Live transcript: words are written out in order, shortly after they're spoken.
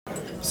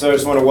So I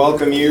just want to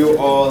welcome you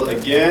all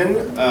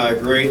again.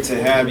 Great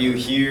to have you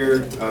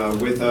here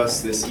with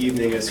us this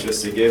evening. It's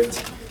just a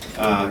gift.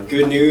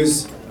 Good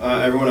news,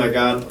 everyone, I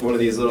got one of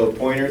these little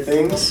pointer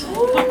things.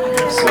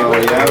 So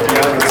yeah,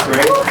 that's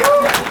great.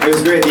 It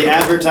was great. The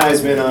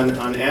advertisement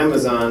on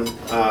Amazon,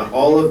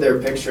 all of their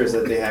pictures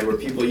that they had were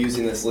people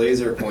using this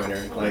laser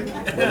pointer, like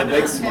with a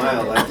big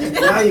smile, like,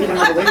 now you can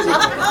have a laser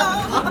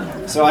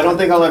pointer. So I don't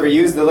think I'll ever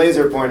use the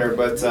laser pointer,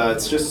 but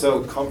it's just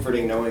so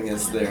comforting knowing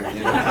it's there.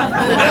 You know?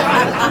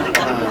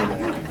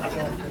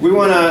 We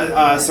want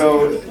to,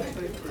 so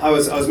I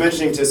was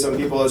mentioning to some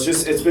people,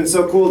 it's been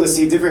so cool to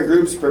see different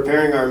groups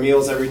preparing our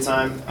meals every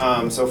time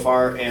so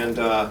far, and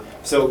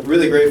so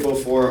really grateful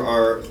for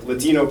our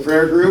Latino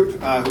prayer group who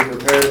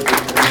prepared the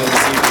meal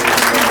this evening.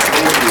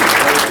 Thank you.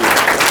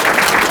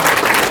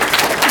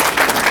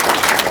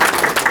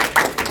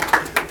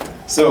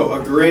 So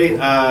a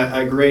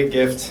great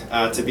gift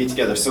to be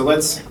together. So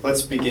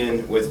let's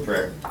begin with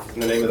prayer. In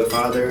the name of the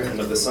Father and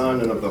of the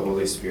Son and of the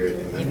Holy Spirit.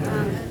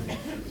 Amen.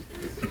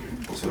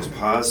 So let's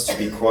pause to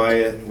be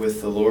quiet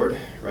with the Lord,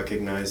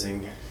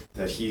 recognizing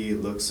that He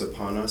looks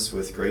upon us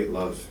with great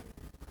love.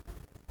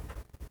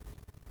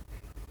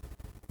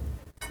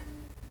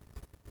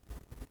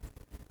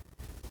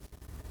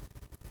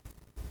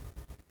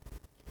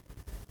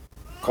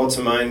 Call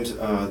to mind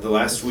the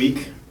last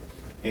week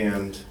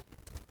and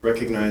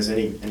recognize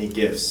any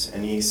gifts,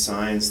 any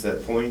signs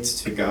that point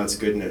to God's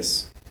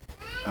goodness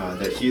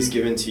that He's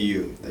given to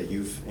you, that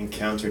you've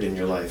encountered in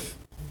your life.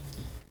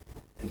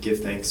 And give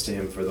thanks to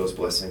Him for those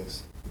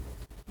blessings.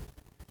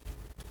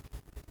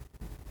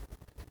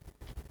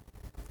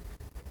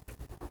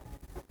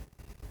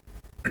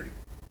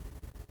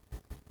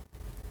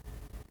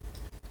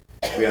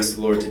 We ask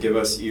the Lord to give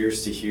us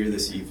ears to hear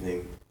this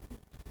evening,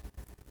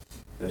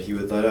 that He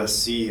would let us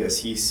see as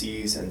He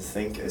sees and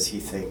think as He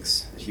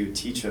thinks, that He would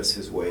teach us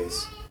His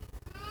ways.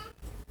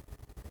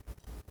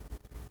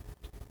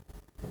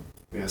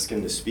 We ask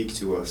Him to speak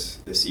to us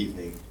this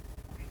evening,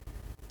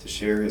 to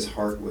share His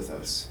heart with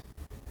us.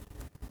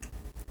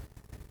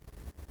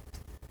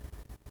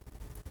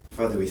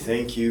 Father, we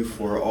thank You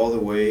for all the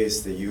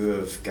ways that You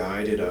have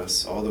guided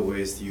us, all the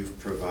ways that You've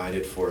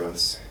provided for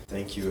us.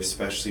 Thank You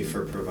especially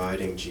for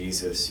providing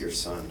Jesus, Your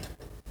Son.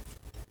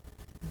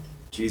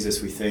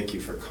 Jesus, we thank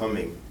You for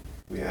coming.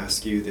 We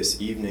ask You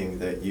this evening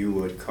that You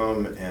would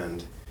come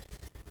and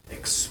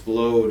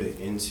explode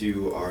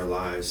into our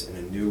lives in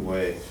a new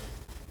way.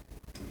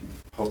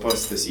 Help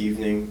us this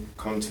evening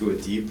come to a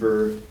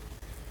deeper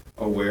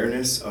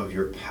awareness of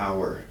Your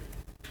power,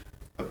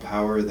 a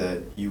power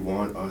that You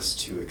want us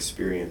to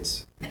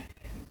experience.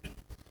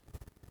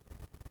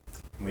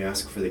 We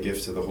ask for the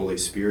gift of the Holy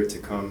Spirit to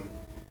come,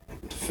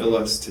 to fill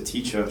us, to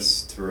teach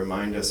us, to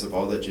remind us of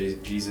all that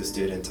Jesus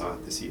did and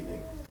taught this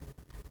evening,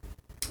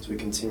 as we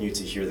continue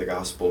to hear the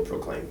gospel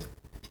proclaimed.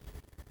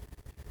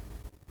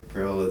 We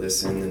pray all of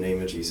this in the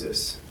name of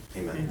Jesus.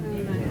 Amen.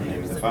 Amen. In the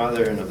name of the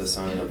Father, and of the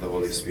Son, and of the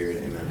Holy Spirit.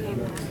 Amen.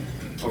 Amen.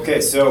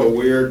 Okay, so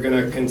we're going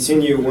to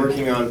continue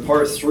working on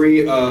part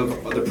 3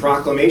 of the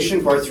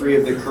Proclamation, part 3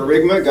 of the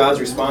Kerygma,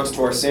 God's response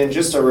to our sin.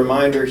 Just a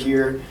reminder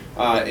here,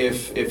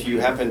 if you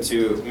happen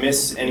to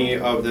miss any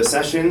of the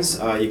sessions,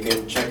 you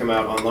can check them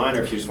out online,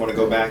 or if you just want to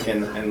go back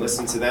and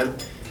listen to them,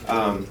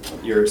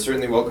 you're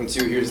certainly welcome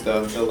to. Here's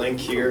the link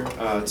here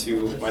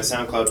to my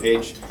SoundCloud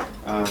page,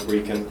 where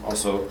you can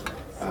also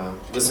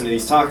listen to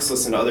these talks,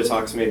 listen to other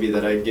talks maybe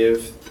that I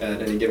give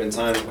at any given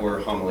time, or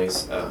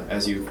homilies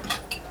as you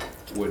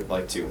would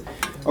like to.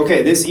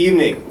 Okay, this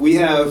evening we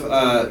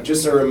have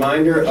just a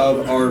reminder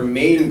of our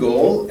main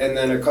goal and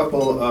then a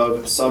couple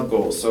of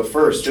sub-goals. So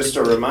first, just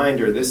a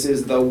reminder, this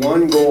is the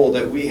one goal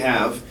that we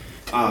have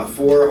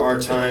for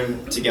our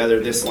time together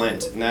this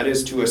Lent, and that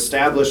is to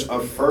establish a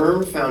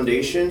firm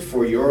foundation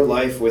for your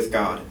life with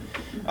God.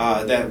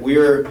 That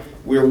we're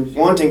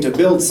wanting to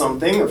build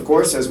something, of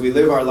course, as we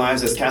live our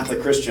lives as Catholic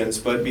Christians,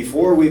 but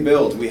before we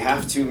build, we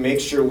have to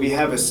make sure we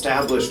have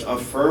established a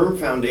firm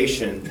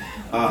foundation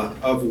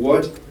of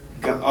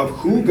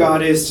who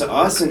God is to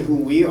us and who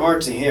we are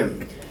to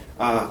Him.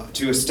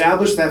 To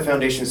establish that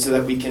foundation so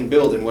that we can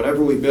build, and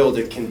whatever we build,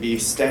 it can be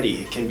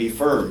steady, it can be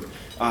firm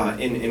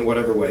in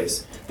whatever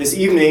ways. This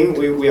evening,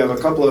 we have a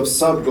couple of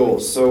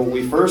sub-goals. So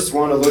we first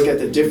want to look at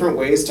the different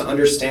ways to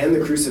understand the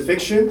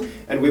crucifixion,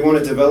 and we want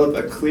to develop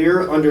a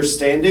clear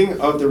understanding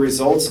of the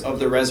results of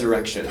the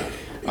resurrection.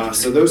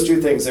 So those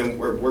two things, and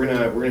we're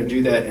gonna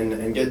do that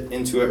and get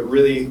into it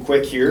really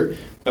quick here.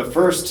 But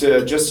first,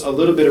 just a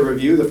little bit of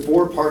review, the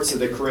 4 parts of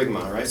the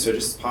Kerygma, right? So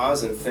just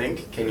pause and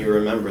think. Can you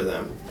remember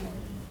them?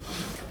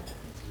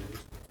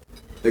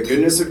 The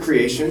goodness of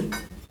creation,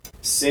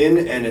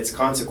 sin and its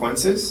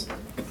consequences,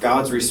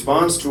 God's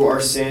response to our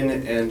sin,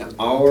 and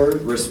our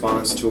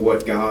response to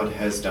what God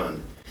has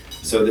done.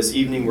 So this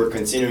evening we're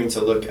continuing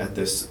to look at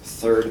this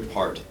third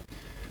part.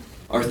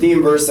 Our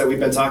theme verse that we've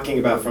been talking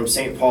about from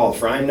St. Paul,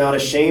 "For I am not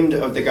ashamed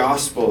of the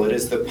gospel, it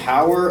is the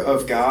power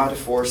of God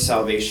for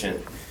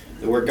salvation."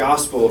 The word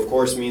gospel, of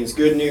course, means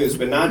good news,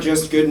 but not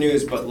just good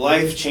news, but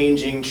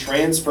life-changing,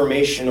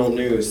 transformational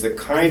news, the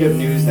kind of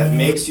news that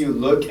makes you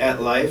look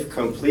at life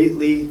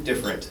completely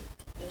different.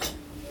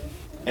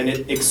 And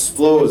it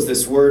explodes,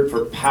 this word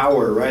for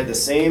power, right? The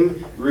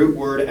same root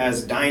word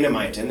as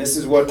dynamite. And this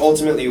is what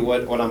ultimately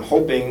what I'm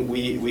hoping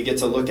we get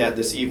to look at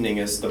this evening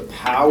is the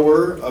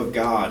power of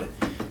God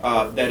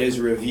that is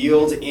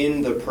revealed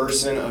in the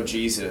person of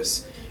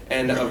Jesus.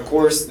 And of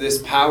course,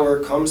 this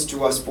power comes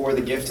to us for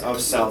the gift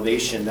of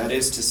salvation. That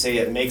is to say,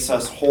 it makes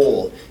us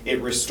whole. It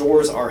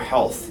restores our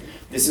health.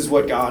 This is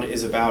what God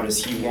is about,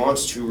 is he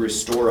wants to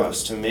restore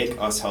us, to make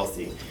us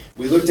healthy.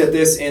 We looked at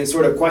this in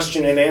sort of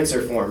question and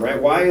answer form, right?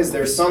 Why is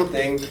there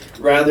something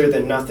rather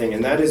than nothing?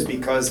 And that is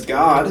because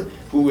God,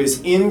 who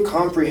is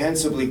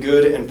incomprehensibly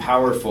good and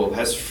powerful,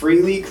 has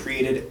freely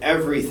created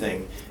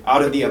everything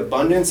out of the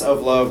abundance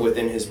of love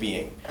within his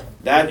being.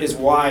 That is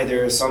why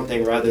there is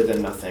something rather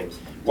than nothing.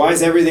 Why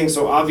is everything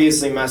so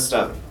obviously messed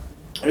up?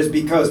 It is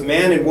because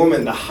man and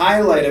woman, the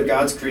highlight of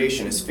God's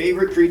creation, his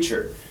favorite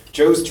creature,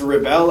 chose to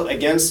rebel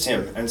against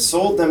him and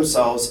sold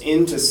themselves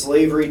into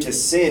slavery to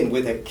sin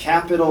with a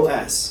capital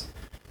S.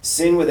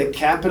 Sin with a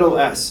capital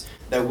S,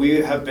 that we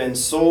have been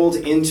sold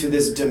into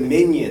this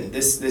dominion,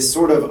 this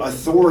sort of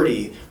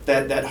authority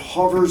that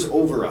hovers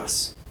over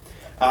us.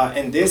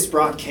 And this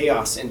brought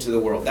chaos into the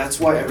world.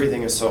 That's why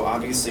everything is so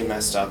obviously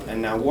messed up.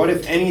 And now what,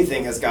 if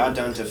anything, has God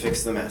done to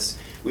fix the mess?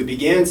 We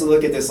began to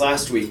look at this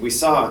last week. We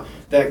saw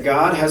that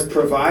God has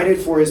provided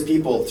for his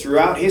people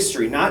throughout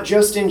history, not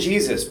just in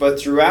Jesus, but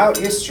throughout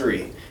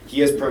history.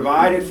 He has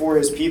provided for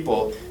his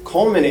people,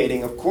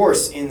 culminating, of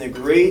course, in the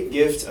great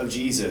gift of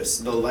Jesus,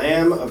 the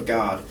Lamb of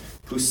God,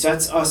 who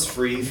sets us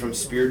free from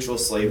spiritual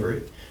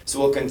slavery. So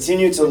we'll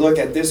continue to look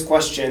at this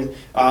question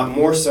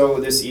more so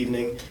this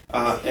evening.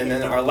 And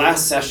then our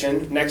last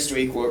session next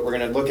week, we're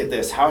going to look at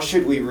this. How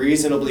should we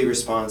reasonably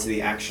respond to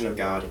the action of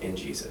God in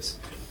Jesus?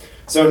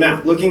 So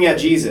now, looking at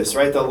Jesus,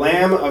 right, the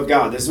Lamb of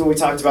God. This is what we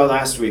talked about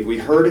last week. We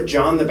heard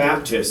John the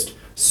Baptist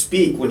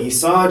speak when he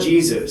saw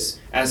Jesus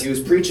as he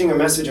was preaching a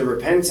message of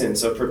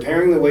repentance, of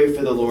preparing the way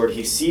for the Lord.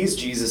 He sees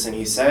Jesus and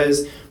he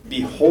says,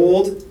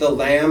 "Behold the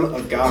Lamb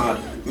of God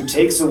who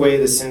takes away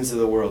the sins of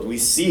the world." We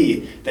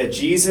see that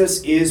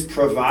Jesus is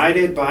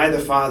provided by the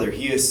Father.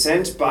 He is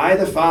sent by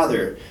the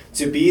Father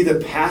to be the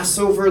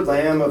Passover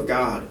Lamb of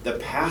God, the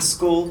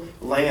Paschal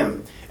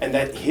Lamb, and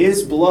that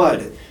his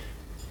blood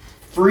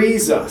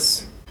frees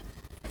us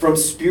from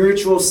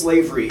spiritual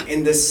slavery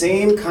in the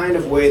same kind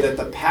of way that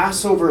the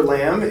Passover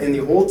lamb in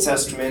the Old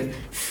Testament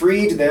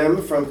freed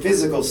them from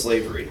physical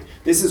slavery.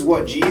 This is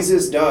what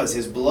Jesus does.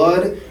 His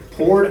blood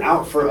poured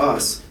out for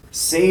us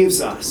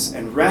saves us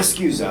and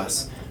rescues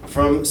us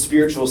from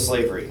spiritual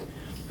slavery.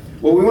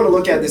 What we want to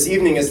look at this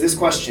evening is this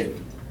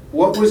question.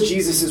 What was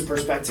Jesus'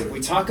 perspective? We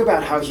talk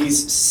about how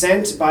he's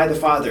sent by the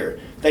Father,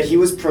 that he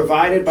was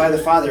provided by the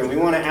Father. And we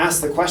want to ask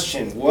the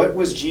question, what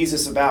was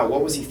Jesus about?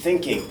 What was he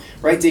thinking?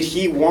 Right? Did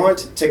he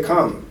want to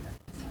come?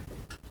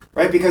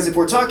 Right? Because if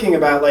we're talking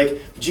about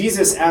like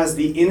Jesus as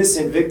the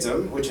innocent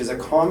victim, which is a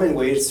common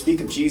way to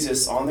speak of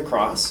Jesus on the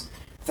cross,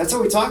 if that's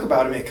how we talk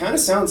about him, it kind of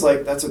sounds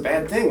like that's a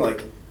bad thing.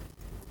 Like,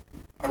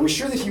 are we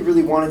sure that he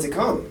really wanted to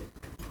come?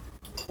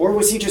 Or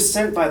was he just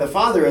sent by the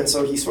Father and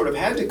so he sort of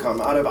had to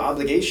come out of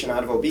obligation,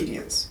 out of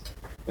obedience?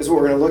 This is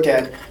what we're going to look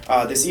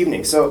at this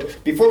evening. So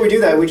before we do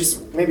that, we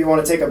just maybe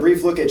want to take a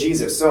brief look at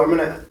Jesus. So I'm going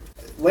to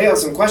lay out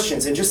some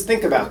questions and just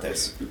think about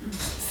this.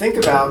 Think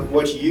about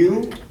what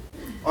you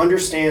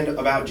understand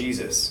about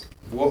Jesus.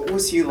 What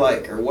was he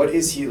like, or what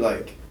is he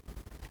like?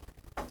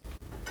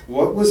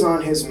 What was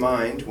on his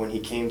mind when he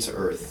came to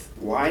earth?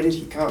 Why did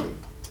he come?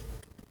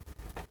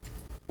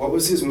 What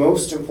was his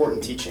most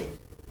important teaching?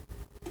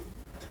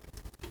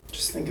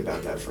 Just think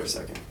about that for a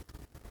second.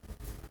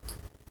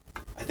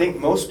 I think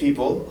most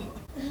people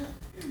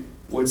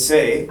would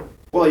say,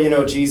 well, you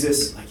know,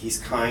 Jesus, like he's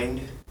kind,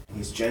 and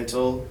he's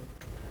gentle,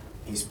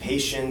 he's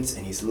patient,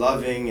 and he's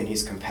loving, and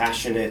he's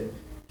compassionate,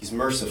 he's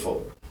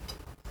merciful.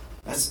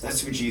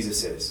 That's who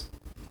Jesus is.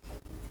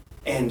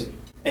 And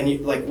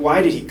like,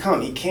 why did he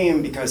come? He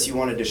came because he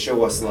wanted to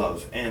show us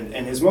love. And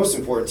his most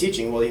important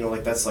teaching, well, you know,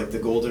 like that's like the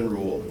golden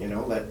rule, you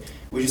know, that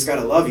we just got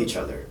to love each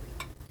other.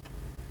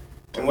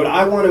 And what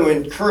I want to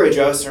encourage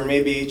us, or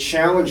maybe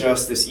challenge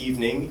us this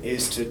evening,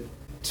 is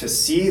to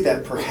see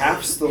that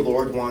perhaps the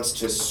Lord wants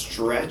to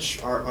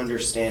stretch our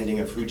understanding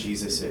of who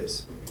Jesus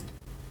is.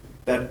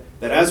 That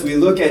as we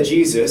look at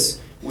Jesus,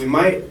 we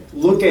might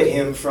look at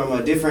him from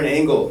a different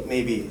angle,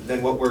 maybe,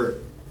 than what we're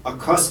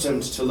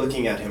accustomed to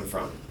looking at him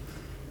from.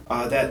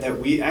 That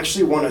we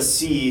actually want to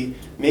see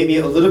maybe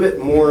a little bit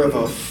more of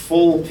a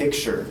full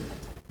picture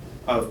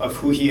of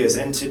who he is.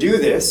 And to do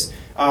this,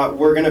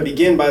 we're going to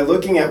begin by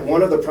looking at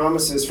one of the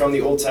promises from the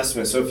Old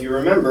Testament. So if you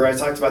remember, I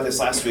talked about this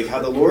last week, how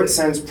the Lord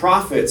sends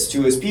prophets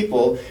to his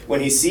people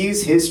when he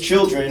sees his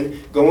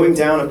children going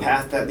down a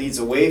path that leads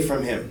away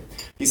from him.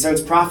 He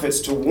sends prophets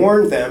to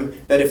warn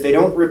them that if they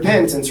don't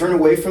repent and turn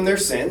away from their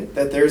sin,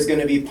 that there's going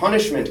to be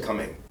punishment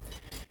coming.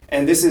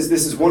 And this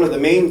is one of the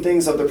main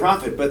things of the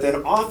prophet. But then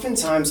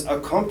oftentimes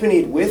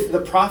accompanied with the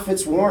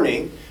prophet's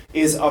warning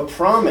is a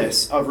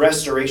promise of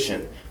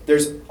restoration.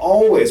 There's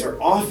always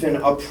or often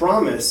a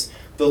promise.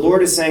 The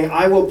Lord is saying,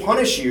 I will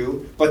punish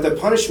you, but the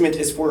punishment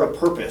is for a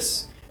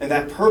purpose. And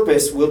that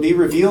purpose will be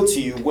revealed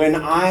to you when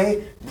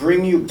I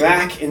bring you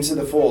back into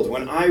the fold,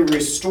 when I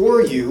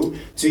restore you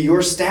to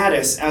your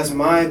status as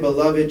my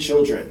beloved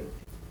children.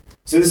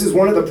 So this is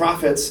one of the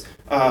prophets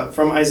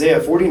from Isaiah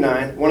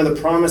 49, one of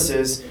the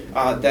promises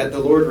that the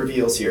Lord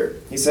reveals here.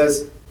 He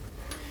says,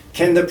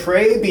 can the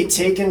prey be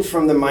taken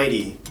from the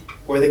mighty,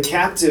 or the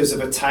captives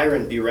of a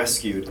tyrant be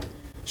rescued?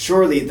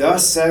 Surely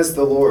thus says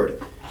the Lord,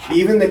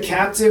 even the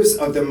captives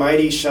of the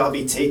mighty shall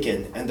be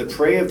taken, and the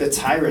prey of the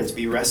tyrant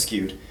be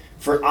rescued.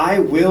 For I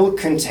will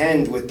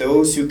contend with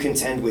those who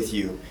contend with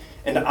you,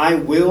 and I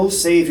will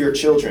save your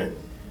children.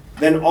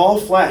 Then all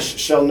flesh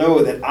shall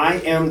know that I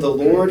am the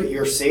Lord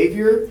your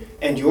Savior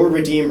and your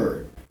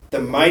Redeemer,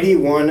 the mighty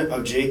one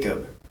of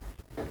Jacob.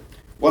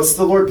 What's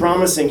the Lord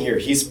promising here?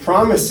 He's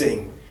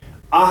promising,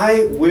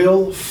 I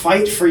will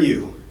fight for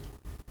you.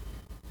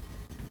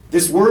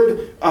 This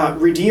word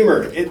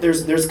Redeemer,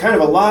 there's kind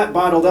of a lot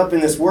bottled up in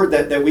this word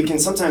that we can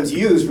sometimes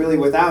use really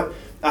without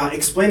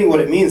explaining what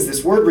it means.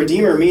 This word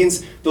Redeemer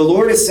means the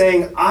Lord is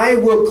saying, I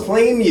will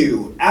claim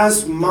you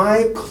as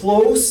my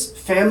close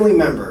family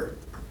member.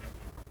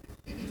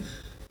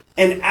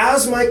 And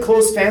as my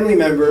close family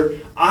member,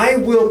 I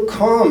will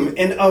come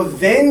and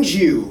avenge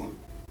you.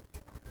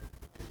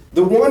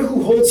 The one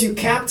who holds you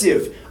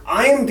captive,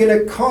 I am going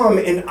to come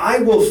and I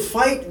will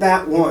fight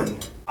that one.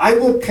 I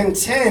will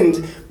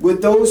contend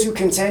with those who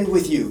contend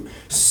with you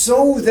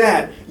so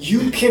that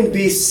you can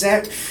be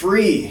set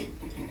free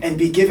and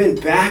be given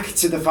back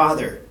to the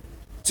Father,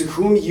 to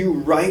whom you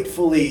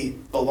rightfully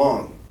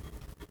belong.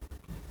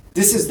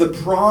 This is the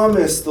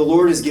promise the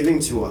Lord is giving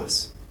to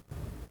us,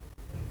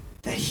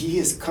 that he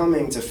is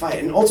coming to fight.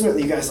 And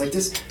ultimately, you guys, like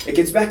this, it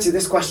gets back to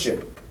this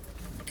question.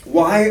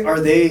 Why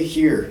are they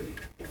here?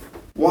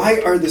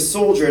 Why are the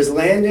soldiers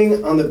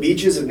landing on the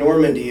beaches of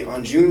Normandy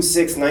on June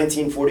 6,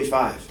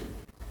 1945?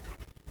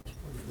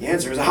 The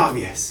answer is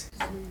obvious.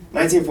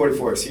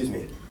 1944, excuse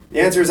me.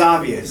 The answer is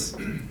obvious.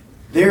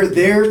 They're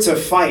there to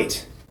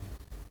fight.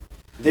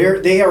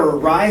 They are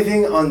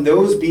arriving on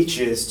those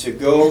beaches to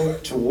go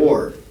to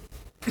war.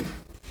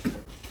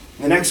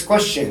 The next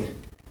question,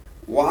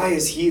 why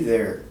is he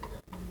there?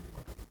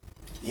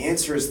 The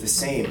answer is the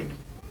same.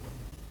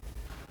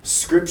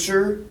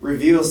 Scripture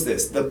reveals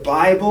this. The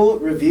Bible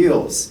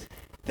reveals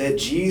that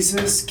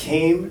Jesus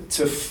came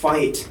to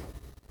fight,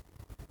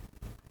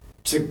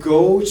 to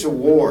go to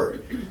war.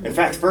 In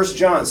fact, 1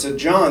 John, so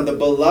John, the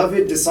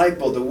beloved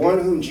disciple, the one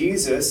whom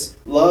Jesus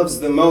loves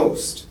the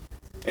most,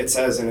 it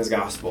says in his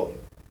gospel,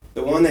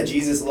 the one that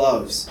Jesus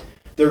loves.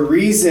 The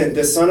reason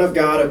the Son of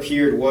God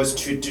appeared was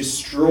to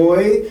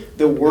destroy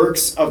the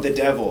works of the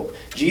devil.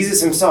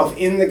 Jesus himself,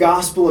 in the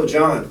Gospel of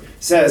John,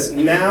 says,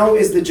 now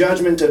is the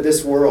judgment of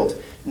this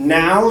world.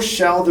 Now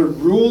shall the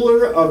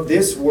ruler of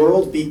this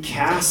world be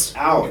cast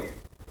out.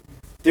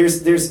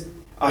 There's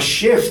a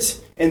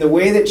shift in the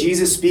way that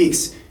Jesus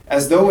speaks,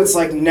 as though it's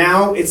like,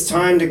 now it's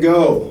time to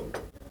go.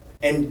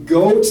 And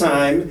go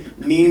time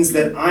means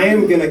that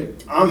I'm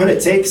gonna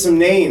take some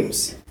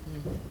names.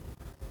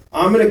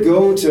 I'm going to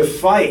go to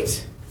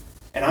fight,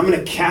 and I'm going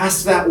to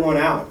cast that one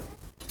out.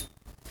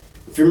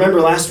 If you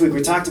remember last week,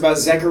 we talked about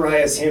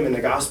Zechariah's hymn in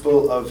the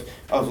Gospel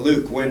of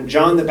Luke. When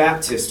John the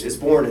Baptist is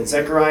born and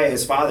Zechariah,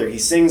 his father, he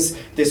sings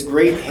this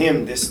great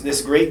hymn,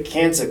 this great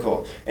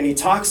canticle. And he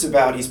talks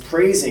about, he's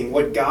praising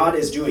what God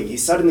is doing. He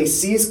suddenly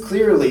sees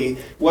clearly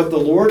what the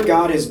Lord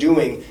God is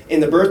doing in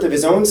the birth of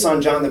his own son,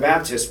 John the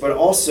Baptist, but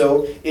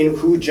also in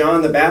who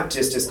John the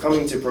Baptist is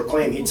coming to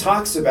proclaim. He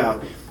talks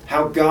about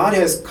how God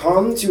has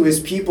come to his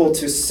people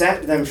to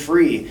set them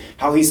free,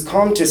 how he's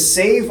come to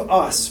save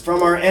us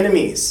from our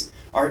enemies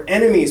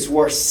who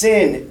are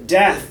sin,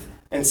 death,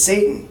 and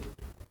Satan.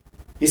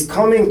 He's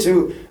coming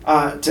to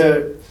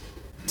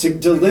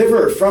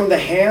deliver from the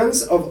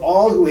hands of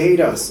all who hate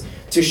us,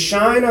 to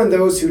shine on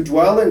those who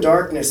dwell in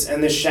darkness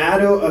and the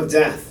shadow of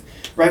death.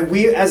 Right?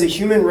 We as a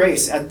human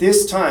race at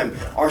this time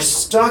are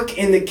stuck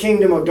in the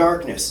kingdom of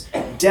darkness.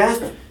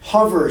 Death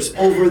hovers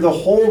over the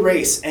whole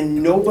race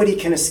and nobody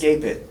can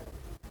escape it.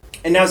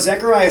 And now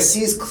Zechariah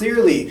sees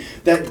clearly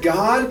that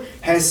God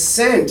has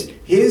sent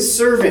his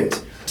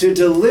servant to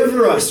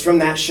deliver us from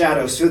that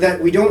shadow so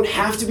that we don't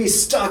have to be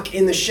stuck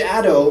in the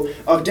shadow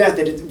of death,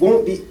 that it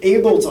won't be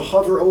able to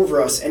hover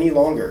over us any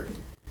longer.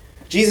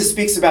 Jesus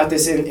speaks about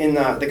this in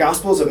the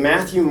Gospels of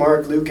Matthew,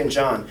 Mark, Luke, and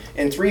John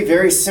in three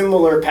very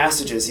similar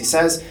passages. He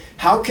says,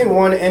 how can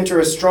one enter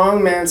a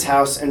strong man's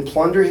house and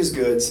plunder his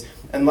goods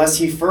unless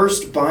he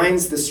first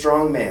binds the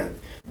strong man?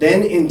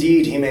 Then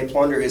indeed he may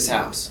plunder his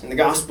house. In the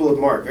Gospel of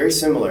Mark, very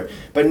similar.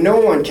 But no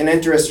one can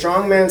enter a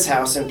strong man's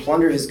house and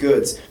plunder his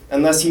goods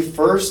unless he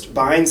first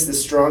binds the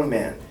strong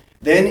man.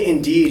 Then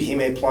indeed he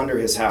may plunder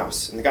his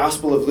house. In the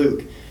Gospel of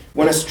Luke,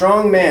 when a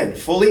strong man,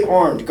 fully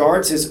armed,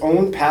 guards his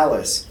own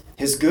palace,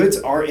 his goods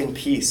are in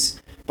peace.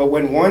 But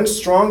when one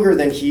stronger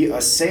than he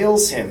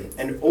assails him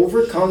and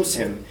overcomes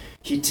him,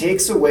 he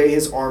takes away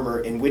his armor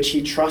in which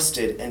he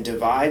trusted and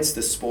divides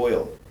the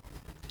spoil.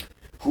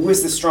 Who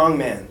is the strong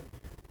man?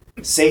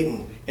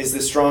 Satan is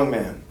the strong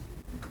man.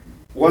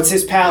 What's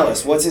his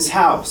palace? What's his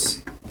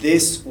house?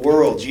 This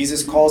world.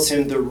 Jesus calls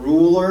him the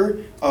ruler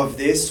of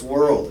this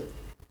world.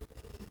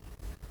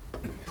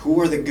 Who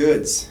are the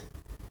goods?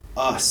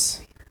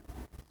 Us.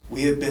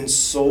 We have been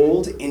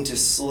sold into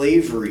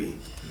slavery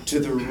to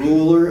the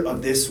ruler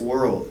of this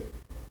world.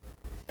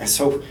 And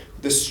so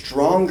the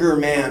stronger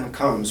man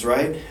comes,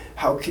 right?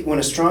 When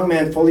a strong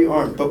man fully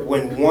armed, but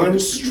when one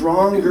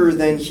stronger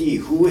than he,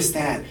 who is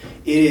that?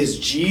 It is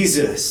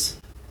Jesus.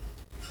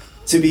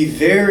 To be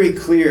very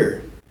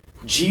clear,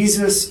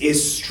 Jesus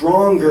is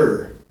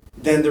stronger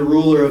than the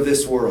ruler of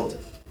this world.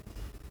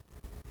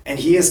 And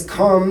he has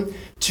come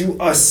to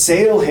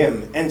assail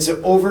him and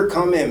to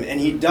overcome him. And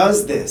he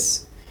does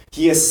this.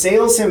 He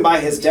assails him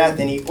by his death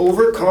and he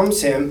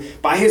overcomes him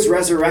by his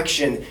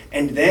resurrection.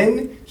 And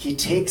then he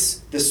takes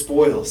the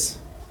spoils.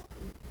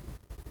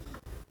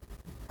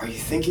 Are you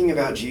thinking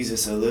about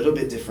Jesus a little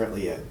bit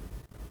differently yet?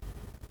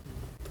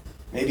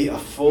 Maybe a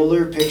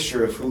fuller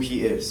picture of who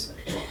he is.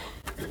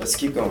 Let's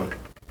keep going.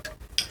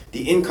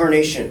 The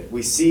incarnation,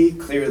 we see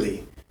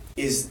clearly,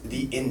 is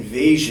the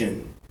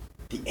invasion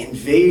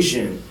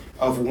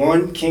of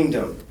one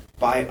kingdom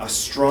by a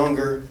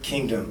stronger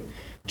kingdom.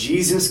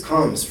 Jesus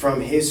comes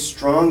from his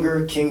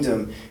stronger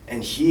kingdom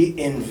and he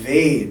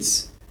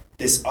invades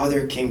this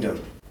other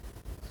kingdom.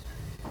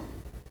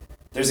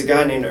 There's a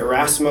guy named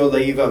Erasmo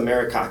Leiva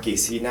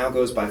Merakakis. He now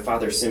goes by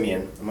Father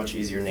Simeon, a much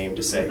easier name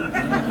to say.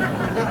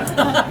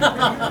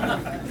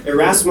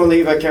 Erasmo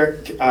Leiva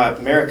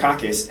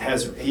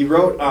Merakakis he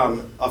wrote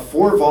a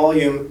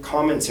 4-volume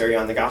commentary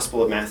on the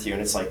Gospel of Matthew,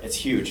 and it's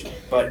huge,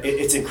 but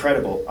it's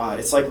incredible.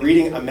 It's like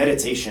reading a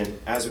meditation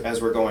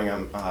as we're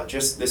going.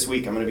 Just this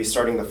week, I'm going to be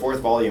starting the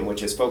 4th volume,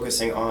 which is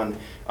focusing on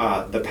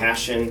the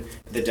passion,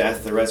 the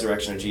death, the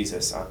resurrection of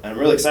Jesus. And I'm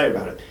really excited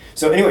about it.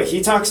 So anyway,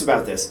 he talks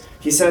about this.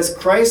 He says,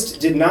 Christ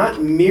did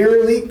not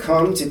merely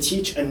come to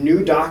teach a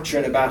new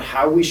doctrine about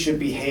how we should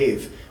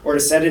behave or to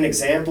set an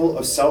example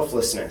of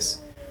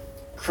selflessness.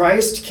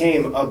 Christ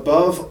came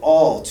above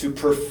all to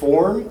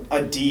perform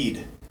a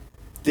deed,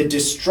 the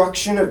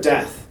destruction of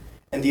death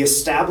and the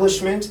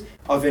establishment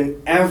of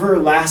an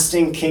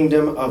everlasting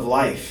kingdom of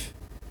life.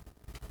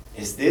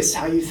 Is this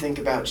how you think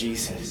about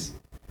Jesus?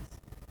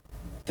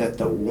 That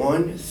the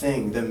one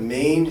thing, the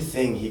main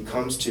thing he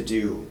comes to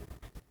do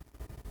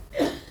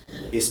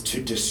is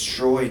to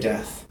destroy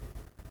death.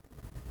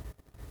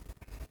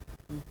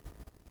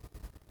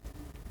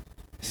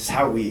 This is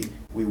how we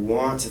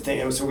want to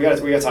think. And so we got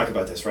to talk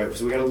about this, right?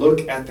 So we got to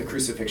look at the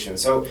crucifixion.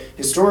 So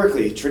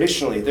historically,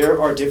 traditionally,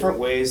 there are different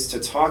ways to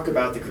talk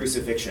about the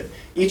crucifixion.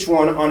 Each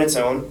one on its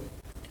own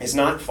is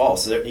not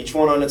false. Each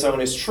one on its own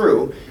is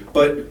true,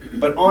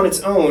 but on its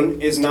own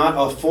is not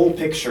a full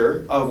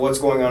picture of what's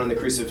going on in the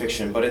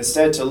crucifixion, but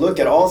instead to look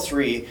at all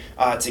three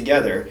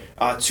together.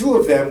 2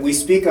 of them we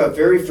speak of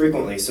very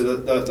frequently. So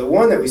the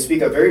one that we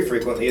speak of very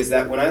frequently is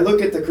that when I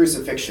look at the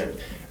crucifixion,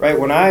 right,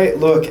 when I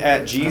look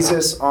at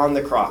Jesus on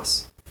the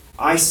cross,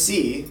 I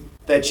see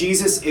that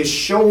Jesus is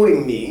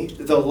showing me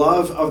the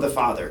love of the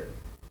Father.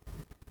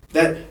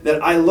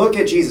 That I look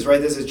at Jesus,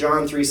 right? This is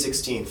John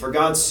 3:16. For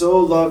God so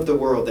loved the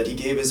world that he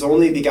gave his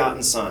only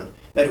begotten Son,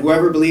 that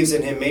whoever believes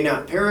in him may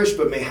not perish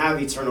but may have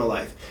eternal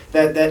life.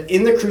 That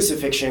in the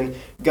crucifixion,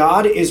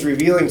 God is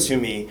revealing to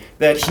me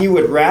that he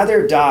would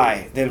rather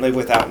die than live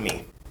without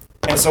me.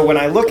 And so when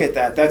I look at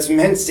that, that's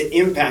meant to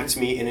impact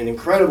me in an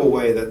incredible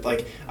way.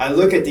 That I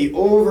look at the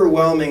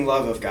overwhelming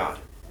love of God,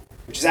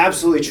 which is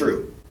absolutely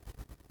true.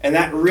 And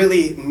that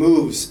really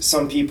moves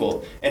some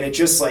people. And it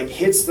just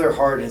hits their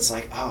heart and it's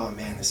like, oh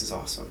man, this is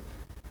awesome.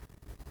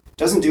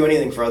 Doesn't do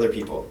anything for other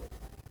people.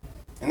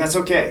 And that's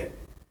okay.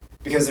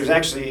 Because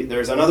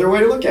there's another way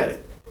to look at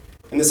it.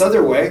 And this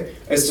other way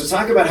is to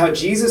talk about how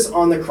Jesus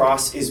on the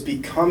cross is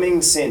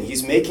becoming sin.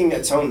 He's making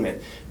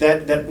atonement.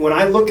 That when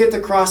I look at the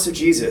cross of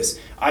Jesus,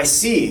 I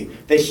see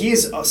that he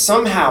is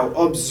somehow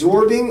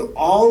absorbing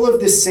all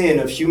of the sin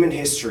of human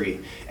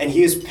history. And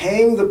he is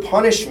paying the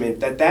punishment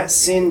that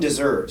sin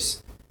deserves.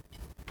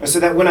 So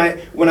that when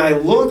I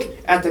look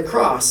at the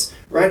cross,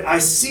 right, I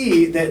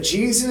see that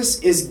Jesus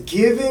is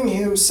giving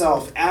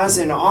himself as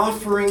an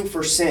offering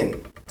for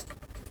sin.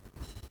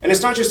 And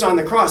it's not just on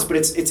the cross, but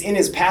it's in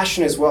his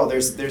passion as well.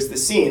 There's the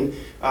scene,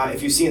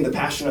 if you see in the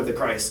Passion of the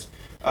Christ,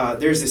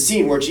 there's a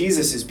scene where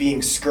Jesus is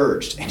being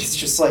scourged. And it's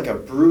just like a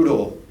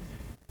brutal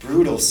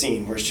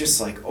scene where it's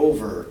just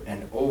over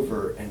and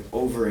over and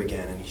over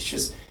again. And he's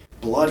just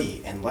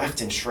bloody and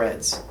left in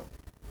shreds.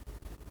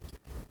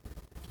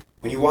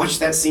 When you watch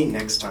that scene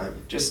next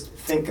time, just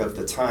think of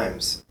the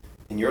times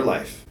in your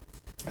life,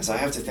 as I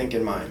have to think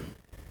in mine,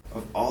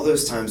 of all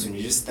those times when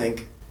you just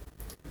think,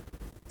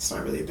 it's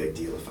not really a big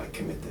deal if I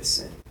commit this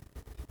sin.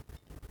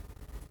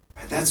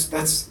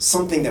 That's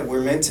something that we're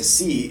meant to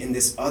see in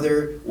this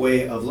other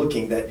way of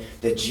looking,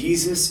 that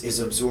Jesus is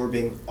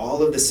absorbing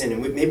all of the sin.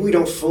 And maybe we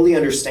don't fully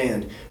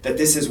understand that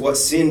this is what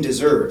sin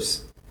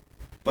deserves.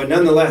 But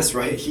nonetheless,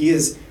 right, he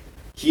is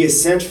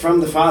sent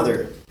from the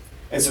Father.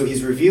 And so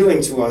he's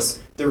revealing to us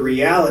the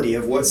reality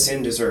of what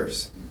sin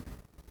deserves.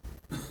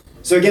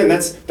 So again,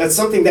 that's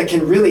something that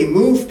can really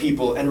move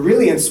people and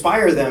really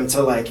inspire them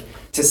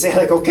to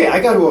say okay, I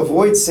got to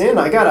avoid sin.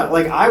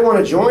 I want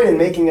to join in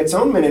making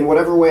atonement in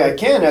whatever way I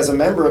can as a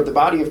member of the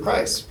body of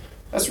Christ.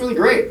 That's really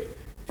great.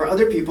 For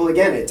other people,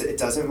 again, it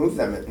doesn't move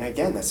them, and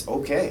again, that's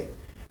okay.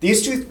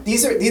 These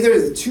are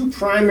the two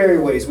primary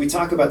ways we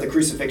talk about the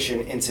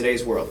crucifixion in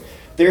today's world.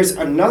 There's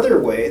another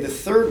way, the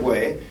third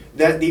way,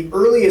 that the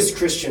earliest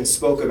Christians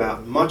spoke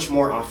about much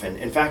more often.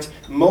 In fact,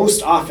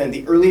 most often,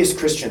 the earliest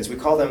Christians, we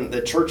call them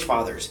the church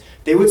fathers,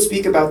 they would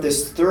speak about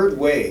this third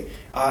way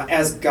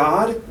as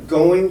God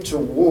going to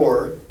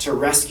war to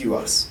rescue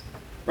us.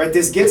 Right?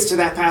 This gets to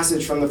that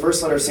passage from the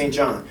first letter of St.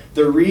 John.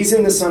 The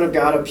reason the Son of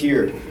God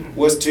appeared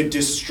was to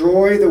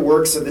destroy the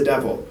works of the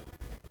devil.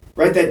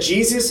 Right? That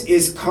Jesus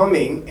is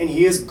coming and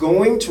he is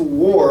going to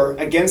war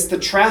against the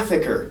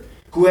trafficker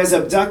who has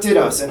abducted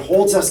us and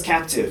holds us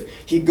captive.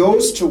 He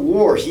goes to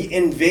war. He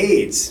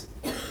invades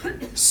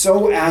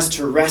so as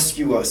to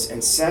rescue us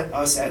and set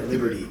us at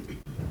liberty.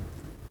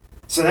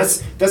 So that's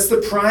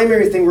the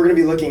primary thing we're going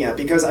to be looking at,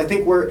 because I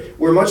think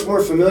we're much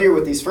more familiar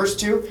with these first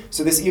two.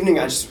 So this evening,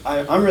 I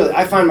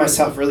find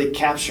myself really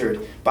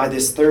captured by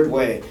this third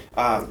way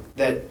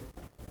that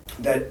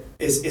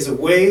is a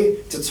way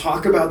to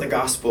talk about the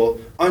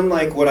gospel,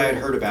 unlike what I had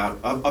heard about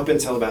up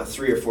until about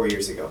 3 or 4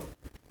 years ago.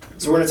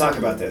 So we're going to talk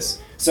about this.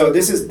 So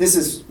this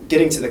is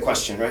getting to the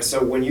question, right?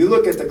 So when you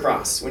look at the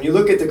cross, when you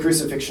look at the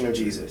crucifixion of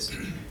Jesus,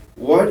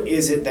 what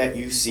is it that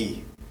you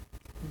see?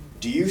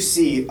 Do you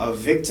see a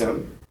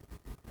victim?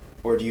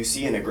 Or do you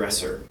see an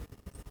aggressor?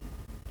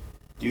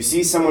 Do you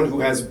see someone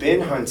who has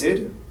been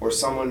hunted or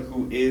someone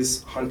who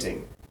is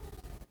hunting?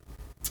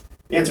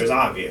 The answer is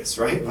obvious,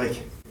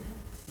 right?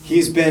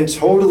 He's been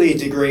totally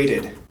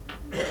degraded.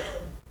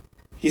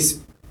 It's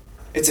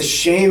a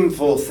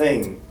shameful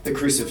thing, the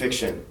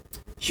crucifixion.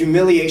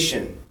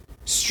 Humiliation.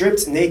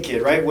 Stripped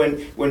naked, right?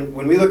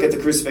 When we look at the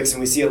crucifix and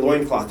we see a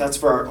loincloth, that's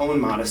for our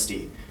own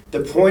modesty. The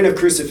point of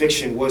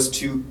crucifixion was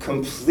to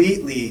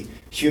completely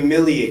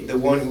humiliate the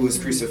one who was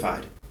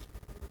crucified.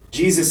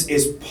 Jesus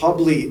is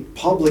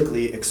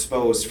publicly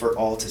exposed for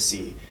all to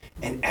see.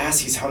 And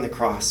as he's on the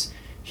cross,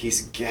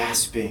 he's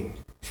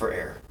gasping for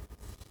air.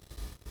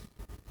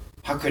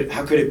 How could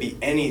it be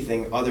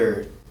anything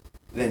other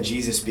than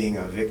Jesus being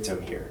a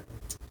victim here?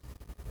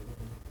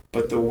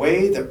 But the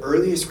way the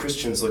earliest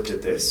Christians looked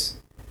at this,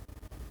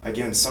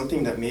 again,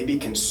 something that maybe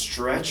can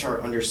stretch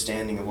our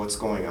understanding of what's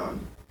going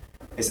on,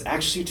 is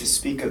actually to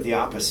speak of the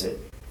opposite.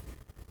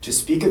 To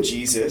speak of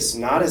Jesus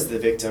not as the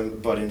victim,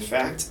 but in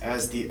fact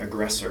as the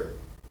aggressor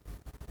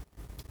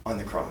on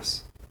the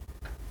cross.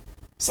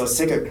 So let's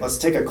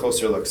take a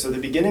closer look. So the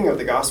beginning of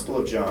the Gospel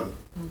of John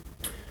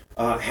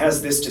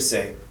has this to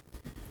say: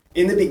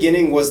 "In the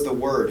beginning was the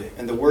Word,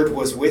 and the Word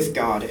was with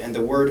God, and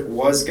the Word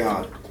was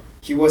God.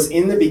 He was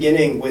in the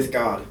beginning with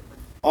God.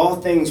 All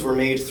things were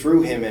made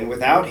through him, and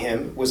without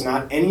him was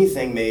not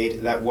anything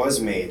made that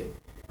was made.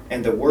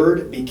 And the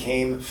Word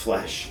became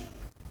flesh."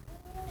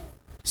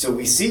 So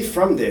we see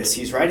from this,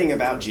 he's writing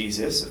about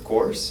Jesus, of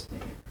course.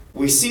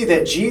 We see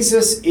that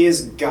Jesus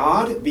is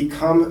God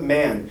become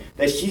man,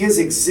 that he has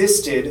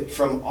existed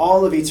from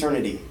all of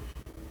eternity.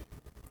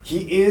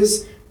 He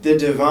is the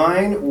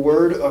divine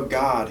Word of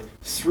God.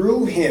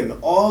 Through him,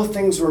 all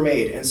things were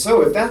made. And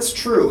so if that's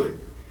true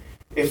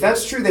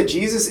that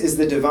Jesus is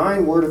the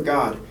divine Word of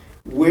God,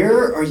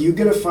 where are you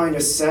going to find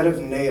a set of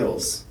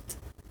nails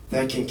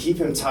that can keep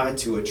him tied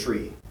to a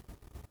tree?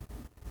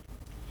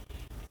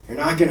 You're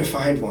not going to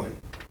find one.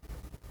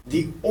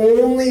 The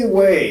only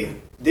way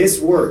this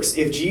works,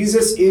 if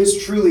Jesus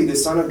is truly the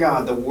Son of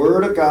God, the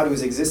Word of God who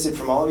has existed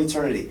from all of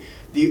eternity,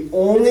 the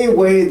only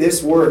way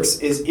this works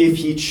is if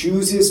he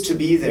chooses to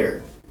be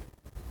there.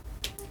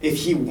 If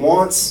he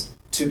wants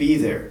to be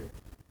there.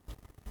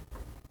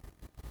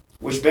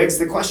 Which begs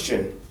the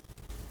question,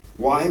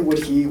 why would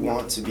he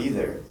want to be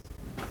there?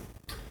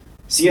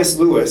 C.S.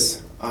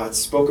 Lewis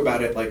spoke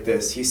about it like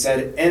this. He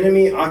said,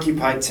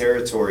 "Enemy-occupied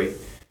territory,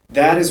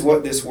 that is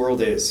what this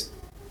world is.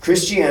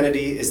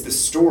 Christianity is the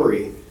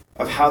story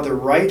of how the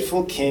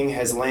rightful king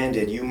has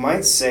landed, you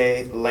might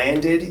say,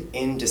 landed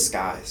in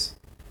disguise."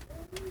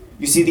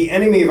 You see, the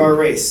enemy of our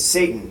race,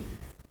 Satan,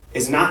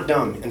 is not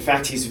dumb. In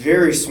fact, he's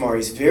very smart,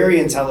 he's very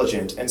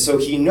intelligent, and so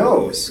he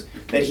knows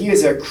that he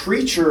is a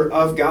creature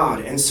of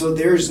God, and so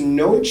there's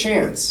no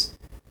chance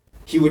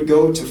he would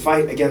go to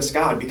fight against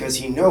God because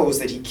he knows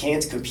that he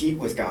can't compete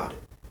with God.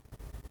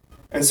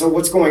 And so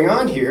what's going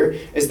on here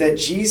is that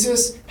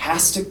Jesus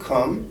has to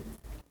come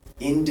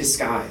in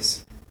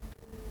disguise.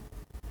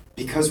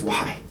 Because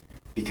why?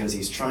 Because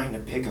he's trying to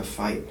pick a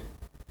fight.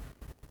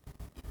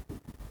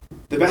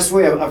 The best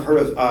way I've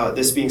heard of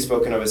this being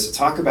spoken of is to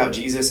talk about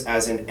Jesus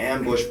as an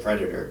ambush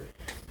predator.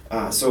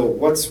 So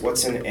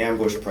what's an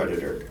ambush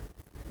predator?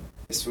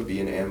 This would be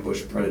an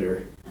ambush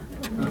predator.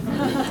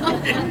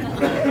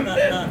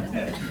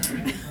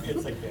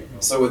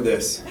 So would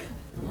this.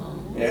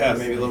 Yeah,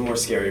 maybe a little more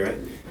scary, right?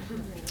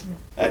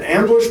 An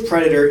ambush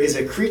predator is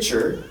a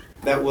creature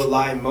that will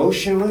lie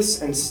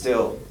motionless and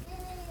still,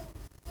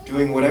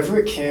 doing whatever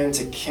it can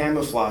to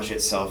camouflage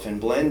itself and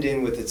blend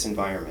in with its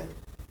environment,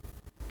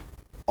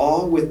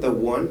 all with the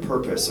one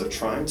purpose of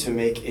trying to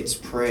make its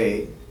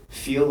prey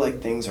feel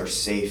like things are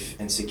safe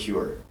and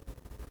secure,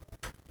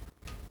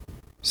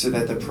 so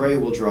that the prey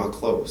will draw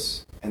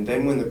close. And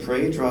then when the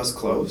prey draws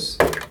close,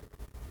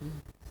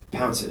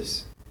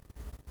 pounces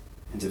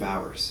and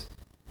devours.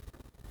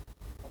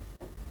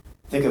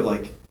 Think of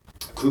like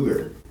a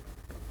cougar.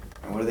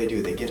 And what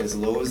do? They get as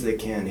low as they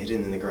can,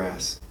 hidden in the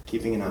grass,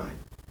 keeping an eye.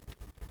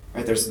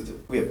 Right?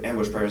 We have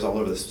ambush predators all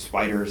over, the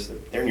spiders.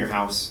 They're in your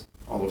house,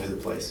 all over the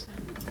place.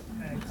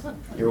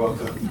 You're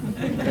welcome.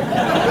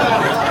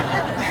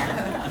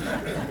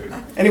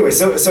 Anyway,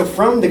 so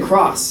from the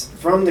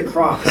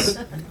cross,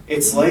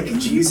 it's like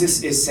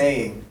Jesus is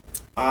saying,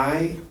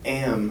 I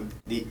am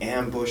the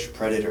ambush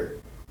predator.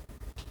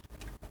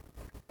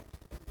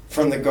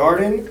 From the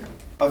Garden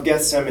of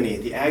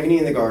Gethsemane, the agony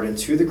in the garden,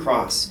 to the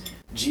cross,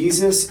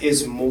 Jesus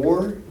is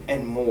more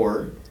and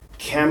more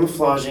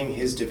camouflaging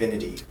his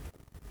divinity.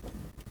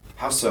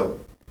 How so?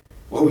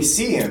 Well, we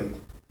see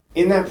him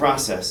in that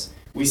process.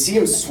 We see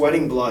him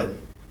sweating blood.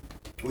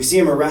 We see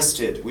him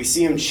arrested. We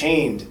see him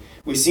chained.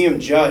 We see him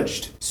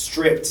judged,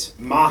 stripped,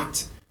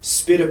 mocked,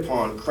 spit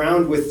upon,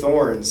 crowned with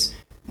thorns,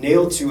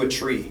 nailed to a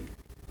tree.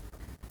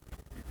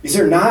 These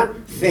are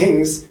not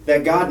things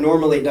that God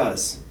normally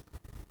does.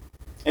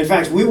 In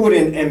fact, we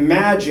wouldn't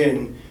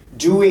imagine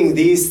doing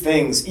these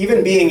things,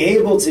 even being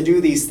able to do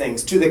these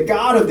things, to the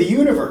God of the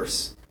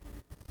universe.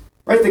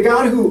 Right? The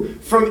God who,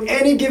 from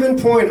any given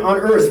point on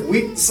earth,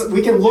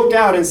 we can look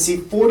out and see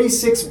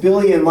 46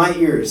 billion light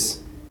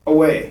years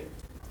away.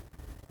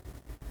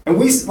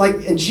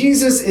 And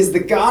Jesus is the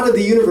God of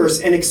the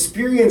universe and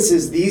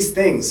experiences these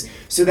things,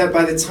 so that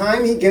by the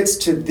time he gets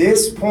to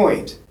this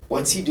point,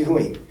 what's he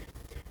doing?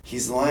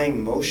 He's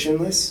lying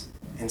motionless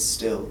and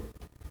still.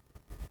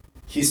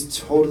 He's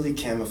totally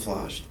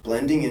camouflaged,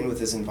 blending in with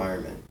his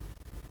environment.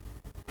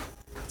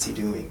 What's he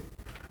doing?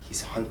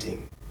 He's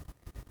hunting.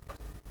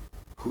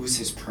 Who's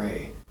his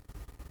prey?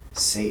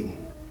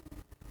 Satan.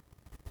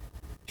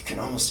 You can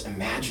almost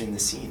imagine the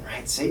scene,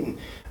 right? Satan,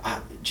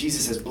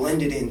 Jesus has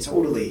blended in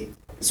totally.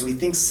 So he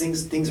thinks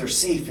things are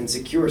safe and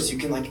secure. So you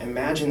can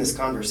imagine this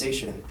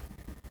conversation.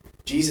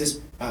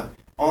 Jesus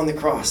on the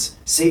cross,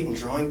 Satan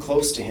drawing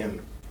close to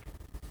him,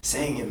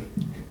 saying him,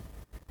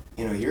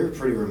 you're a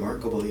pretty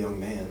remarkable young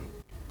man.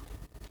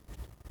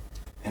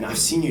 And I've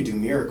seen you do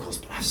miracles,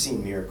 but I've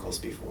seen miracles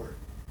before.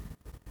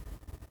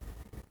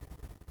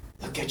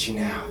 Look at you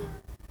now.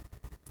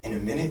 In a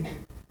minute,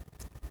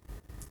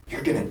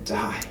 you're going to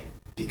die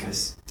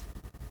because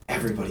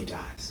everybody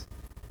dies.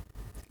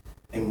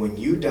 And when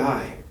you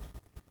die,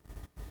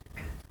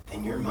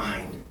 then you're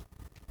mine.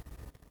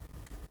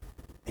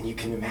 And you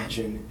can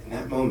imagine in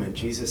that moment,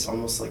 Jesus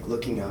almost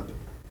looking up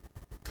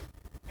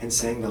and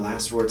saying the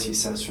last words he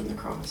says from the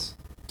cross.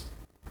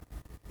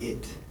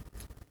 It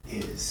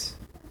is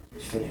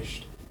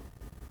finished.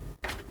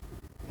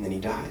 And then he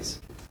dies.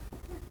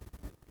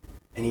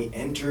 And he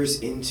enters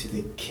into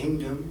the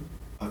kingdom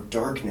of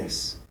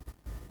darkness.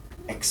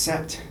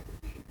 Except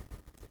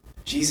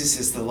Jesus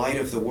is the light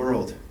of the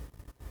world.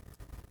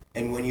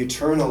 And when you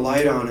turn a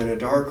light on in a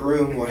dark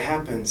room, what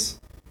happens?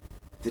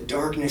 The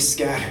darkness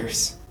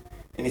scatters.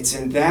 And it's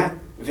in that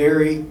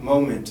very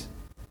moment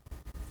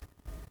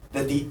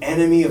that the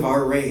enemy of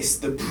our race,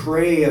 the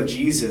prey of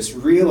Jesus,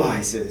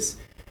 realizes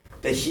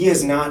that he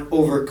has not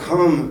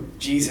overcome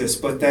Jesus,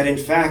 but that in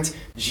fact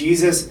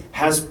Jesus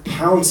has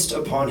pounced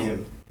upon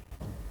him.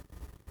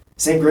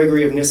 St.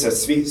 Gregory of Nyssa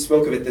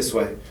spoke of it this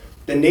way.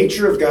 The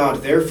nature of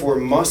God therefore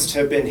must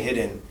have been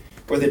hidden,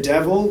 or the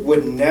devil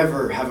would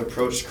never have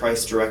approached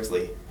Christ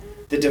directly.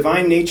 The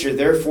divine nature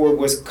therefore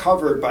was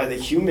covered by the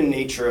human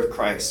nature of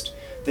Christ.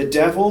 The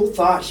devil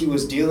thought he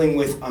was dealing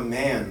with a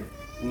man,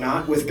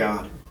 not with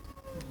God.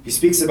 He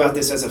speaks about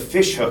this as a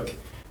fish hook.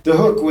 The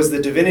hook was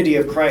the divinity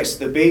of Christ.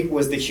 The bait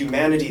was the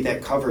humanity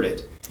that covered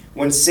it.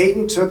 When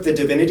Satan took the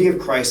divinity of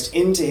Christ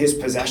into his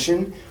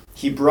possession,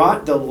 he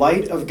brought the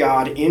light of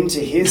God into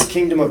his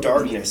kingdom of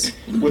darkness,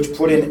 which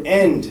put an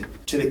end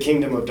to the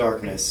kingdom of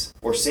darkness,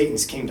 or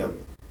Satan's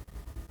kingdom.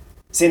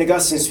 St.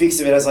 Augustine speaks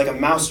of it as like a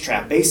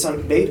mousetrap, bait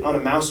on a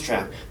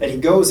mousetrap, that he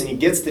goes and he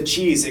gets the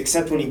cheese,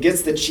 except when he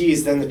gets the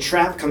cheese, then the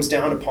trap comes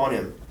down upon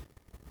him.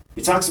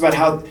 He talks about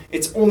how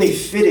it's only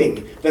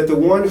fitting that the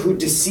one who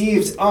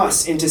deceived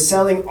us into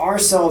selling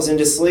ourselves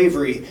into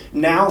slavery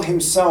now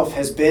himself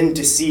has been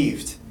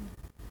deceived.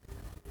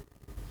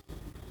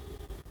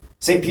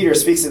 St. Peter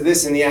speaks of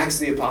this in the Acts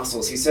of the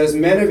Apostles. He says,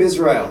 Men of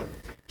Israel,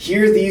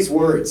 hear these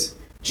words.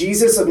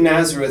 Jesus of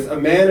Nazareth, a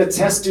man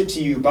attested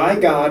to you by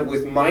God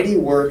with mighty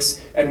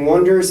works and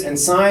wonders and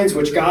signs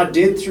which God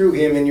did through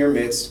him in your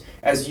midst,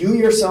 as you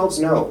yourselves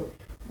know.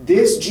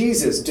 This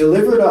Jesus,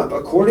 delivered up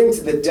according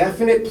to the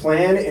definite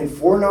plan and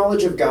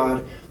foreknowledge of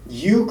God,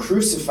 you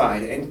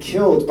crucified and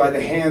killed by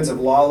the hands of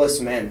lawless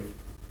men.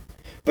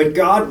 But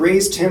God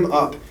raised him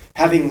up,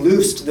 having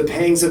loosed the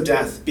pangs of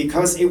death,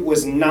 because it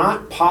was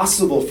not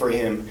possible for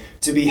him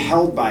to be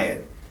held by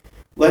it.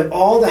 Let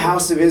all the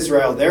house of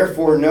Israel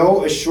therefore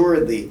know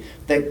assuredly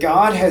that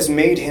God has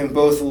made him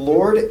both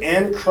Lord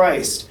and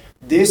Christ,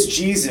 this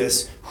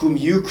Jesus whom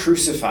you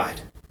crucified.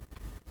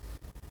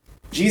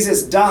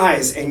 Jesus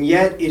dies, and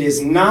yet it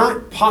is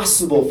not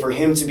possible for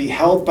him to be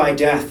held by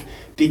death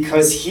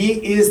because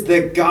he is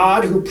the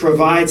God who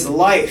provides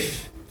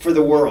life for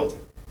the world.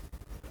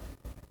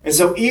 And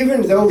so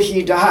even though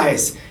he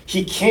dies,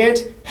 he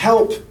can't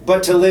help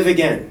but to live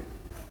again.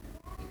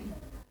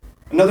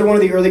 Another one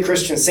of the early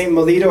Christians, St.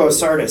 Melito of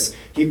Sardis,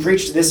 he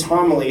preached this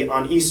homily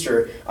on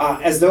Easter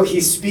as though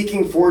he's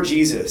speaking for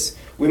Jesus.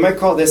 We might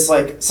call this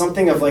like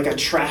something of like a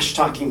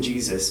trash-talking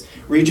Jesus,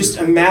 where you just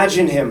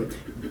imagine him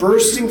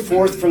bursting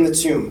forth from the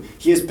tomb.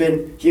 He has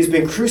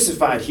been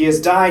crucified, he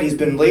has died, he's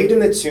been laid in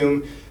the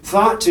tomb,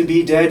 thought to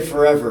be dead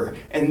forever.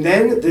 And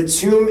then the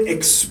tomb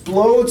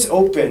explodes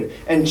open,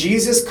 and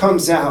Jesus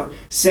comes out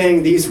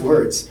saying these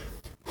words,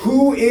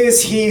 "Who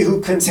is he who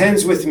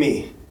contends with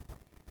me?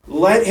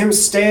 Let him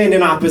stand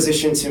in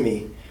opposition to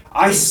me.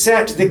 I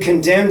set the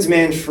condemned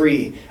man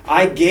free.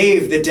 I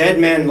gave the dead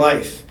man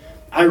life.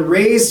 I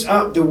raised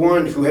up the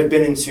one who had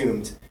been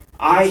entombed.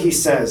 I," he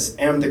says,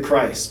 "am the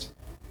Christ.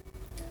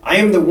 I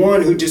am the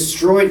one who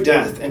destroyed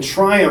death and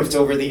triumphed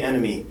over the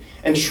enemy,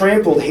 and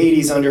trampled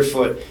Hades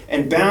underfoot,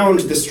 and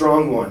bound the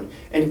strong one,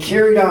 and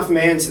carried off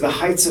man to the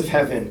heights of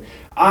heaven.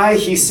 I,"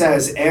 he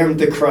says, "am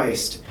the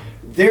Christ.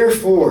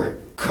 Therefore,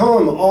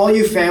 come, all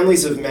you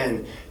families of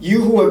men,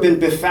 you who have been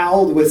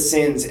befouled with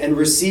sins, and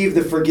receive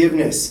the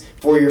forgiveness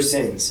for your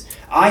sins.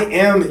 I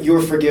am your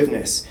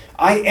forgiveness.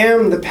 I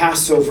am the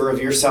Passover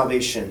of your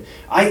salvation.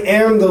 I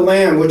am the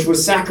Lamb which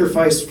was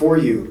sacrificed for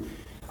you.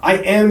 I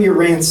am your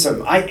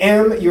ransom. I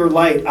am your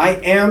light. I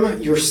am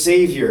your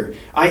Savior.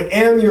 I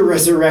am your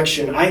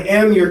resurrection. I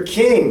am your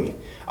King.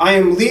 I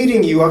am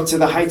leading you up to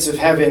the heights of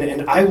heaven,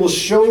 and I will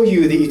show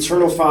you the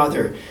eternal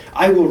Father.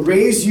 I will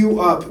raise you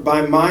up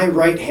by my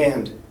right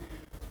hand.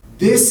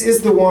 This is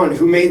the one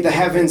who made the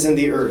heavens and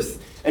the earth,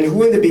 and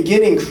who in the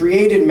beginning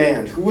created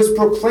man, who was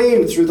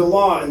proclaimed through the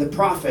law and the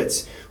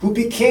prophets, who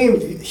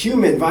became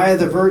human via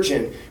the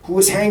Virgin, who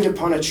was hanged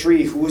upon a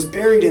tree, who was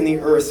buried in the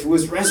earth, who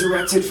was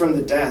resurrected from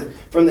the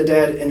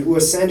dead, and who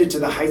ascended to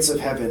the heights of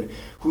heaven,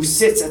 who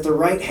sits at the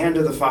right hand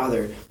of the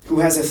Father,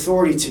 who has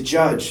authority to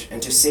judge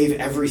and to save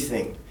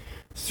everything,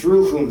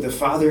 through whom the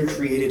Father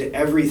created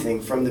everything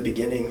from the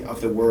beginning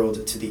of the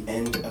world to the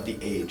end of the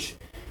age.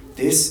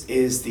 This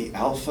is the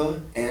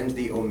Alpha and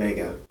the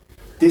Omega.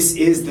 This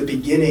is the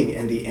beginning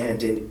and the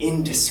end, an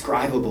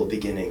indescribable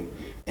beginning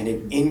and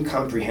an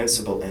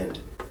incomprehensible end.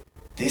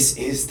 This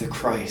is the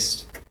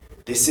Christ.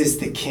 This is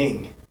the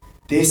King.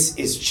 This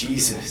is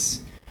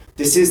Jesus.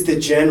 This is the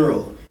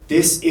General.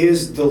 This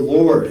is the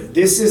Lord.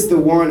 This is the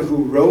one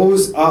who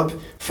rose up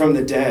from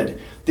the dead.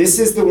 This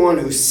is the one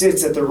who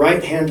sits at the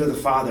right hand of the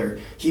Father.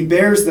 He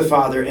bears the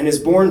Father and is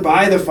born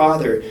by the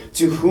Father,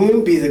 to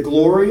whom be the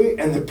glory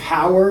and the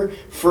power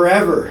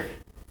forever.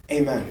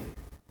 Amen.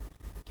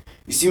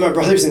 You see, my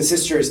brothers and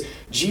sisters,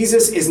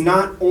 Jesus is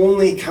not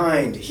only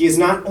kind, he is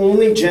not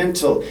only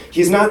gentle,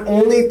 he is not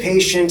only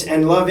patient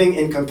and loving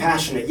and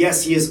compassionate.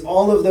 Yes, he is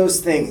all of those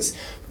things.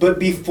 But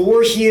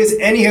before he is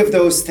any of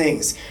those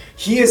things,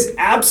 he is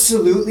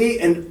absolutely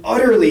and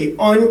utterly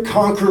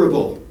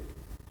unconquerable.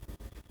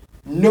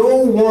 No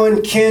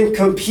one can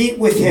compete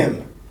with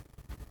him.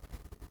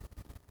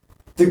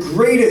 The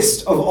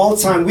greatest of all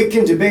time. We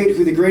can debate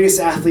who the greatest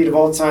athlete of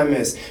all time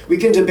is. We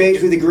can debate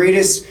who the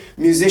greatest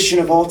musician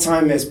of all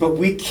time is. But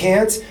we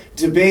can't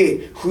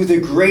debate who the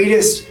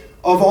greatest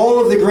of all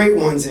of the great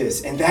ones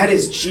is. And that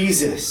is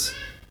Jesus.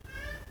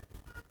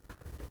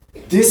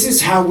 This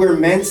is how we're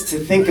meant to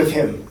think of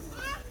him.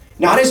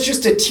 Not as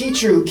just a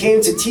teacher who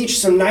came to teach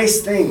some nice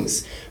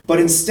things, but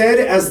instead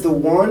as the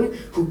one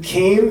who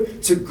came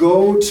to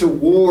go to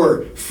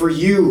war for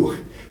you,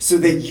 so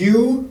that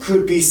you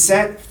could be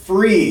set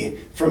free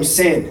from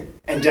sin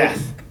and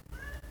death.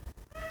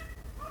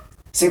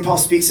 St. Paul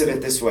speaks of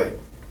it this way.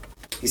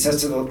 He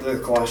says to the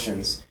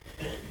Colossians,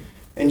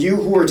 "And you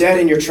who were dead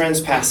in your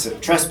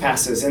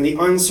trespasses and the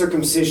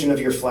uncircumcision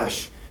of your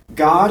flesh,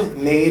 God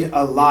made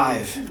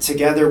alive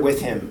together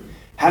with him,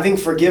 having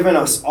forgiven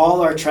us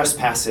all our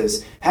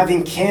trespasses,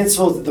 having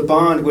canceled the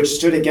bond which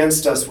stood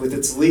against us with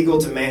its legal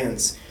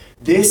demands.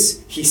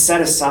 This he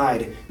set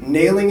aside,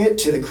 nailing it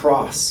to the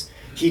cross.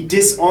 He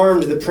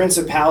disarmed the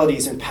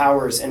principalities and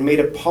powers and made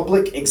a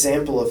public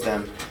example of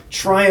them,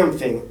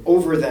 triumphing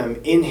over them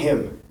in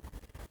him.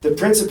 The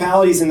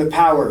principalities and the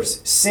powers,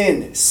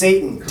 sin,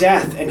 Satan,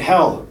 death, and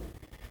hell.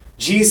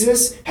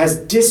 Jesus has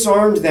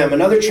disarmed them.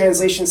 Another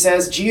translation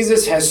says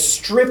Jesus has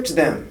stripped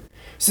them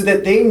so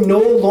that they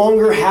no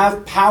longer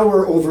have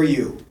power over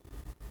you."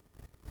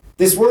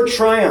 This word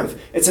triumph,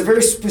 it's a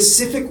very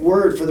specific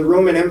word for the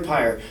Roman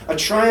Empire. A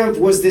triumph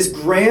was this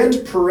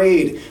grand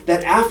parade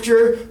that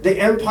after the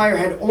empire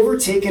had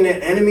overtaken an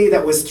enemy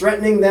that was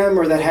threatening them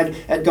or that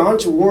had gone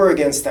to war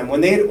against them, when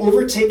they had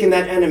overtaken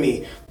that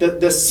enemy,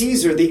 the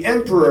Caesar, the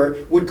emperor,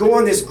 would go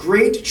on this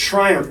great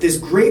triumph, this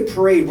great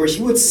parade where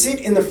he would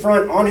sit in the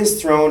front on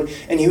his throne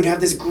and he would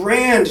have this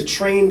grand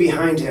train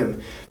behind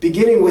him.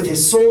 beginning with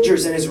his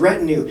soldiers and his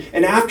retinue.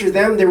 And after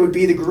them, there would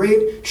be the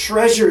great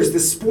treasures, the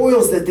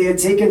spoils that they had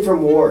taken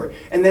from war.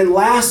 And then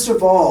last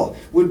of all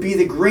would be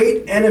the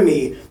great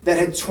enemy that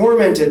had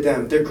tormented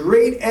them, the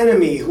great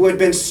enemy who had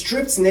been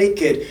stripped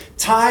naked,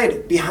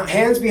 tied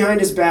hands behind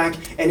his back,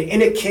 and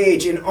in a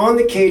cage. And on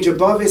the cage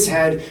above his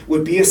head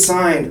would be a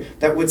sign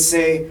that would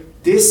say,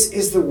 "This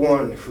is the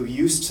one who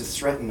used to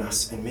threaten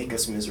us and make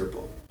us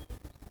miserable.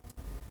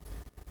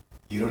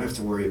 You don't have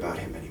to worry about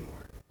him anymore."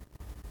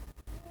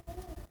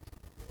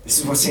 This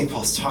is what St.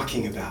 Paul's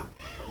talking about.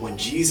 When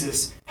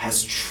Jesus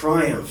has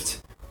triumphed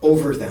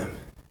over them,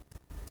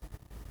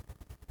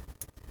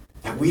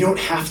 that we don't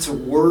have to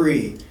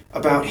worry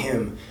about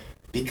him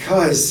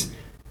because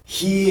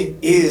he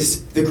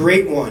is the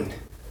great one.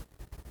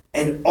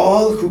 And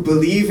all who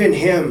believe in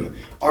him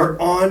are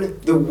on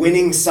the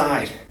winning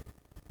side.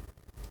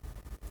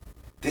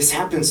 This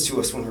happens to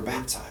us when we're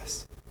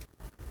baptized.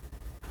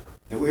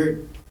 That we're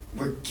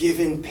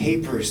given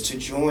papers to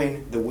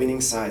join the winning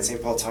side.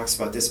 St. Paul talks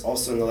about this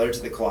also in the letter to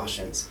the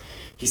Colossians.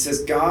 He says,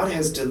 God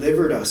has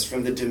delivered us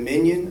from the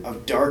dominion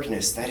of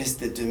darkness. That is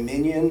the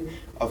dominion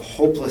of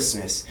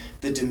hopelessness,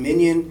 the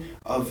dominion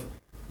of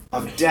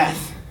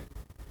death.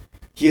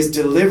 He has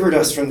delivered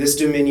us from this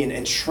dominion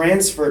and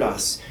transferred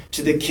us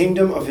to the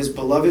kingdom of his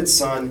beloved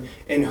Son,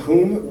 in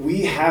whom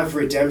we have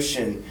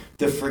redemption,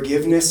 the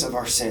forgiveness of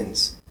our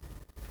sins.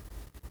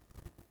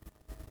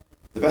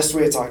 The best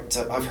way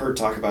I've heard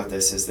talk about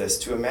this is this,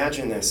 to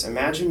imagine this.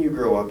 Imagine you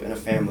grow up in a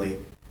family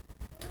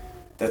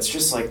that's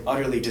just like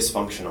utterly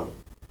dysfunctional.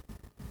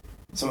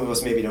 Some of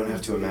us maybe don't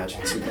have to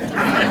imagine too bad.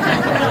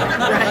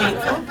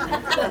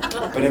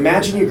 But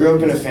imagine you grow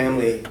up in a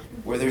family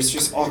where there's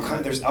just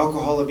there's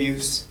alcohol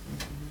abuse,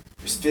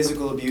 there's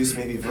physical abuse,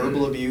 maybe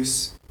verbal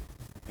abuse,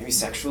 maybe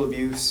sexual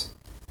abuse,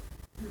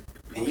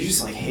 and you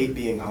just like hate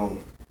being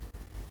home.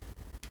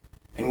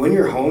 And when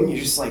you're home, you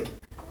just like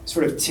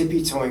sort of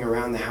tippy-toeing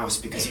around the house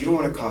because you don't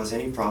want to cause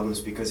any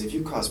problems, because if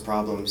you cause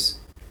problems,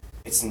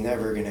 it's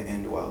never going to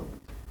end well.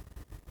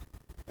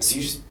 So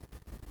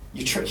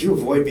you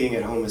avoid being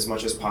at home as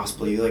much as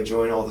possible. You like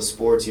join all the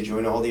sports, you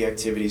join all the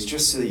activities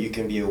just so that you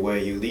can be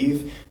away. You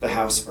leave the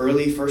house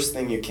early, first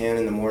thing you can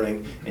in the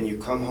morning, and you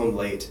come home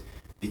late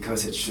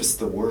because it's just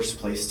the worst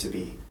place to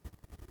be.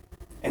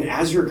 And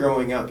as you're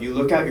growing up, you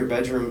look out your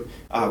bedroom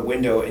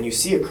window and you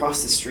see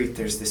across the street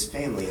there's this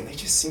family, and they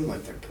just seem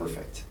like they're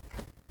perfect.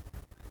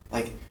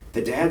 Like,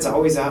 the dad's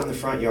always out in the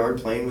front yard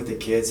playing with the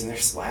kids, and they're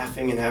just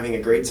laughing and having a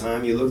great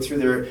time. You look through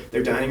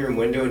their dining room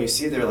window, and you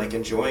see they're, like,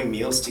 enjoying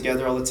meals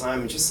together all the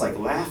time and just, like,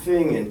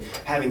 laughing and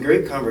having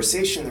great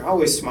conversation. They're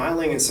always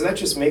smiling, and so that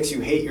just makes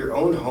you hate your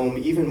own home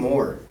even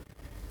more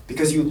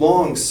because you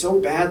long so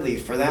badly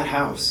for that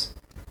house.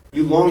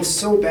 You long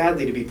so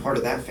badly to be part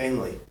of that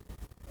family.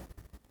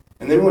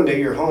 And then one day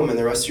you're home, and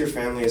the rest of your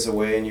family is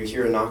away, and you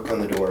hear a knock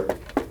on the door.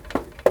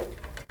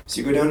 So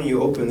you go down and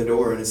you open the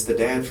door, and it's the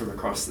dad from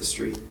across the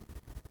street.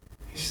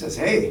 He says,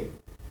 "Hey,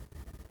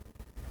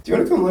 do you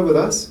want to come live with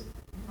us?"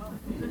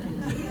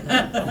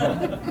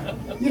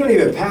 You don't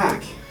even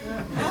pack.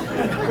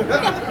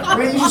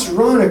 Right? You just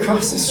run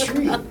across the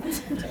street.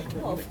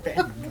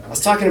 I was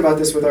talking about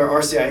this with our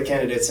RCI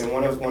candidates, and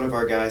one of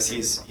our guys,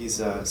 he's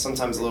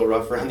sometimes a little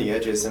rough around the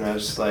edges, and I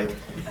was just like,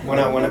 when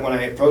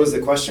I posed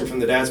the question from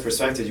the dad's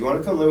perspective, "Do you want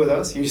to come live with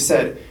us?" He just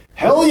said,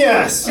 "Hell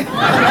yes!"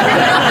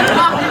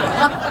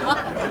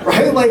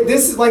 Right? Like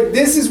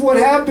this is what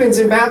happens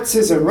in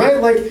baptism, right?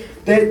 Like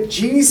that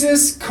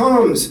Jesus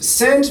comes,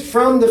 sent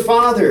from the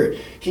Father.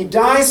 He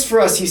dies for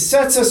us, he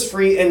sets us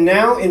free, and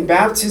now in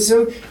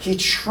baptism, he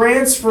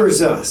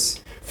transfers us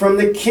from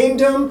the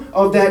kingdom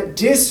of that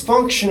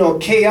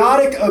dysfunctional,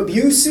 chaotic,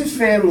 abusive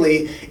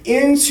family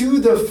into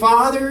the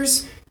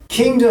Father's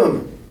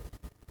kingdom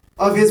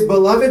of his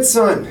beloved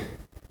Son,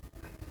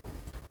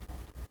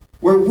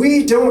 where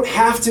we don't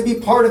have to be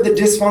part of the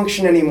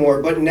dysfunction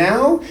anymore, but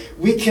now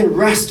we can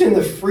rest in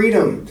the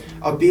freedom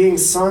of being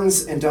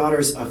sons and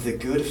daughters of the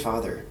good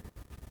Father.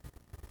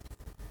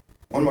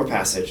 One more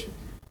passage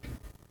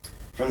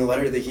from the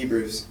letter to the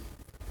Hebrews.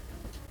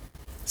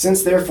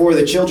 "Since therefore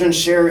the children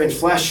share in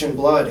flesh and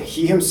blood,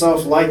 he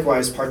himself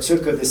likewise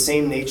partook of the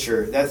same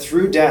nature, that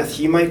through death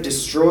he might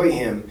destroy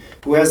him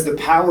who has the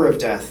power of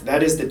death,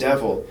 that is the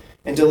devil,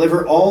 and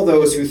deliver all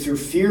those who through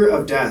fear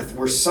of death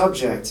were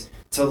subject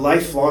to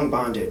lifelong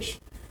bondage.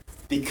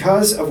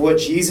 Because of what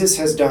Jesus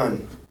has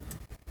done,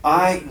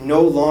 I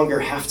no longer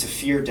have to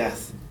fear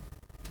death.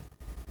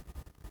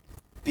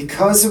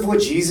 Because of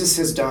what Jesus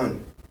has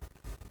done,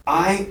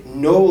 I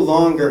no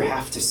longer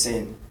have to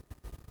sin.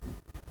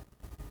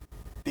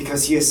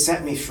 Because he has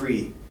set me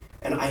free,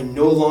 and I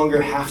no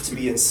longer have to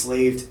be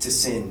enslaved to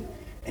sin,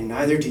 and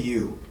neither do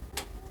you."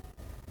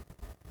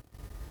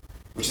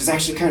 Which is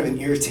actually kind of an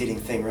irritating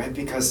thing, right?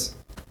 Because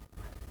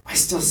I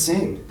still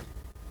sin.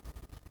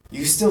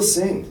 You still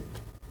sin.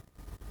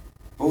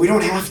 But we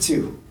don't have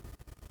to.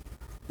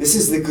 This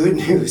is the good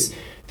news,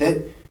 that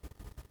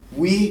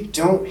we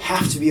don't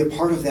have to be a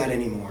part of that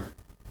anymore.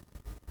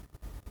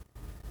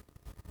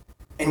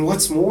 And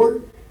what's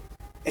more,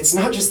 it's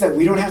not just that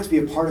we don't have to be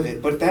a part of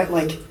it, but that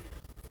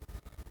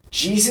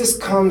Jesus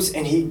comes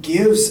and he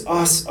gives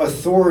us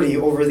authority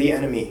over the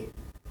enemy.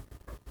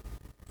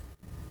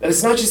 That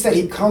it's not just that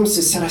he comes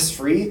to set us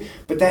free,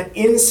 but that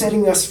in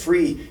setting us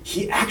free,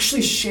 he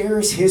actually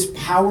shares his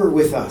power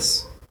with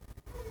us.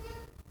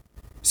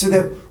 So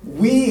that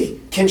we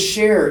can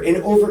share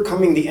in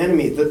overcoming the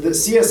enemy. The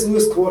C.S.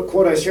 Lewis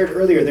quote I shared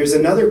earlier, there's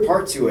another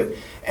part to it.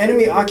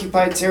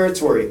 Enemy-occupied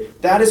territory.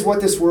 That is what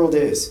this world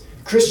is.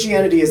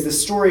 Christianity is the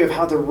story of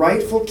how the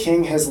rightful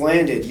king has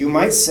landed, you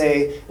might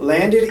say,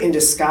 landed in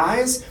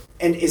disguise,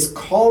 and is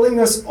calling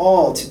us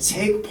all to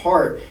take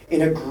part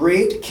in a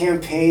great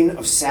campaign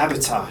of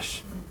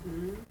sabotage.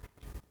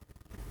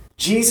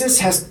 Jesus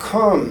has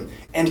come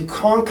and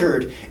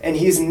conquered, and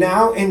he is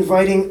now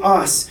inviting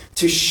us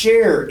to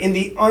share in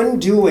the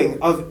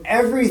undoing of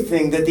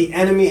everything that the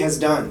enemy has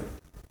done.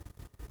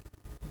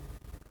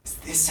 Is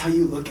this how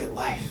you look at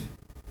life?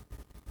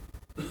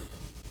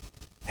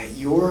 That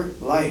your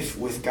life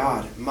with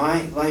God,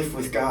 my life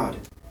with God,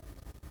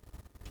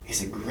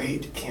 is a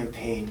great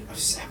campaign of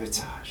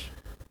sabotage.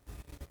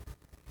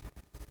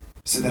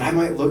 So that I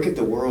might look at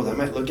the world, I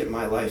might look at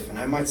my life, and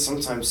I might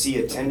sometimes see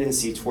a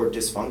tendency toward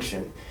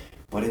dysfunction.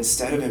 But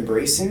instead of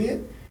embracing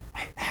it,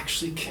 I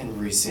actually can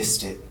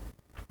resist it.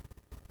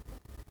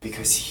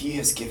 Because he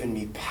has given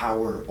me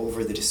power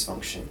over the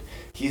dysfunction.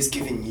 He has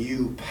given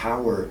you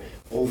power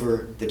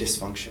over the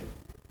dysfunction.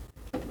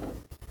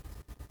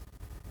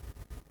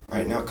 All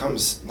right, now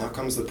comes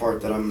the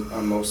part that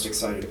I'm most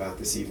excited about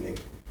this evening.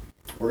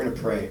 We're going to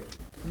pray.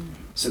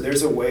 So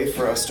there's a way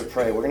for us to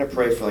pray. We're going to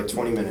pray for like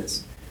 20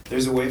 minutes.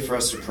 There's a way for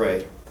us to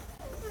pray.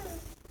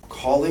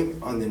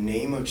 Calling on the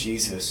name of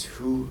Jesus,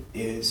 who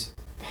is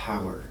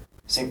power.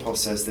 St. Paul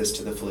says this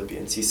to the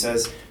Philippians. He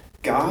says,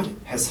 God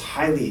has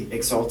highly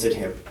exalted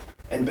him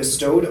and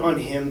bestowed on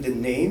him the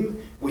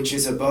name which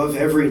is above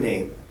every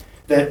name,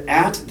 that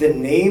at the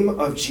name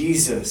of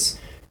Jesus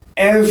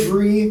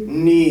every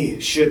knee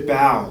should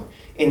bow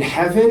in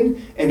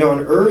heaven and on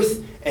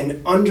earth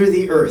and under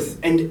the earth,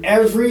 and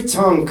every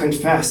tongue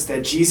confess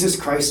that Jesus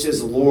Christ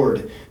is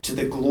Lord, to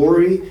the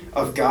glory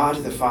of God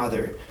the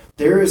Father.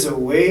 There is a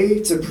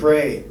way to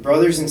pray,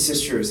 brothers and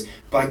sisters,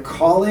 by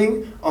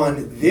calling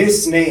on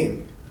this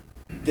name,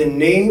 the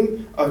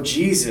name of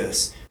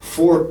Jesus,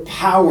 for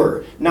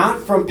power,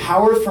 not from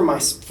power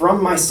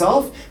from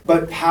myself,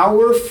 but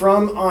power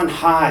from on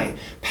high.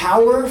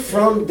 Power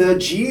from the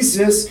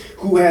Jesus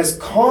who has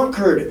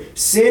conquered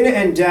sin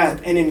and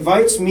death and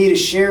invites me to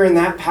share in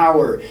that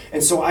power.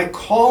 And so I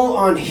call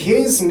on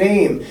his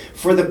name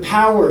for the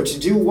power to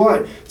do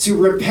what? To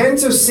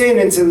repent of sin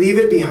and to leave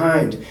it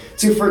behind.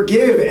 To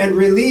forgive and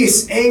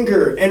release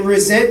anger and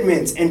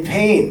resentment and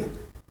pain.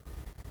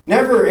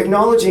 Never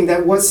acknowledging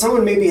that what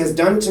someone maybe has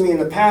done to me in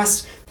the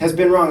past has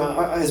been wrong,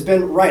 has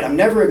been right. I'm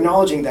never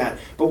acknowledging that.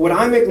 But what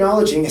I'm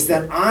acknowledging is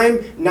that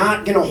I'm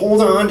not going to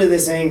hold on to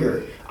this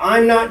anger.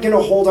 I'm not going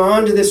to hold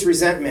on to this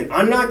resentment.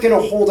 I'm not going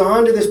to hold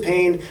on to this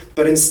pain,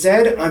 but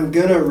instead I'm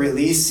going to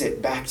release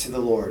it back to the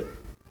Lord.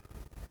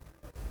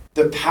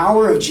 The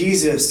power of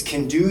Jesus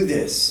can do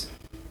this.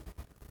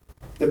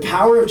 The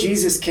power of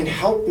Jesus can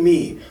help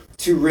me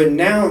to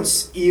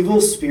renounce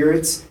evil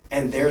spirits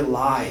and their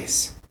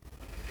lies.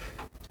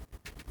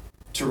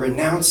 To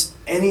renounce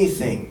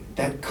anything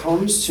that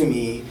comes to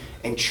me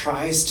and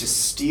tries to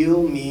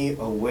steal me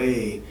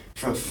away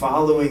from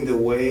following the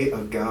way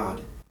of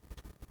God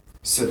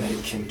so that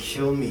it can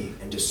kill me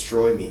and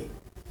destroy me.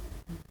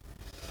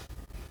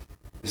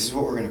 This is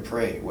what we're going to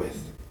pray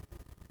with.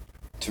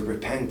 To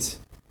repent,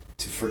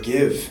 to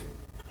forgive,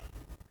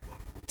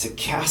 to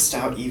cast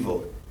out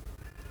evil.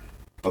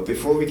 But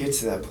before we get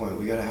to that point,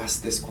 we got to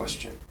ask this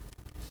question.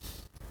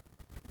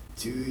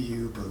 Do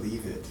you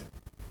believe it?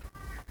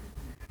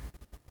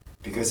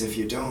 Because if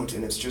you don't,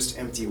 and it's just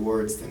empty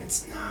words, then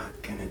it's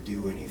not going to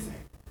do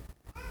anything.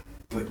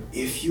 But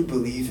if you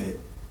believe it,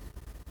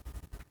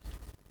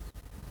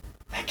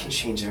 that can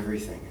change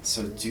everything.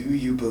 So do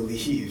you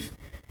believe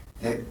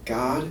that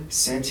God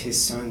sent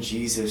his son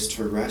Jesus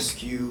to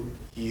rescue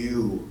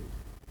you?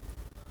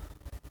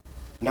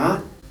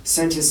 Not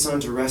sent his son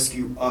to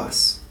rescue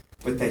us,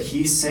 but that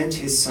he sent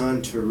his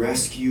son to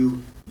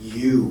rescue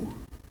you.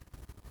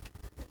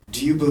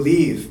 Do you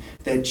believe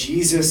that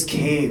Jesus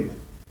came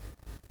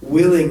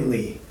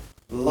willingly,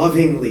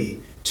 lovingly,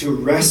 to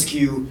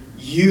rescue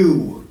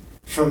you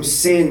from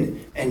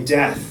sin and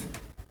death,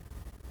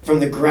 from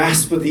the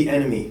grasp of the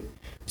enemy?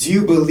 Do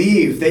you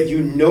believe that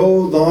you no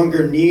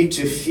longer need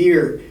to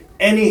fear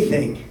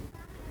anything,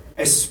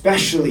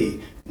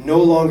 especially no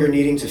longer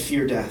needing to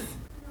fear death?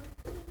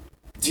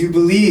 Do you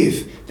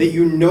believe that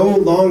you no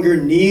longer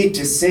need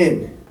to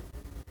sin?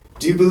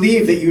 Do you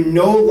believe that you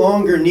no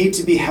longer need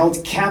to be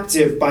held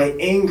captive by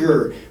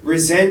anger,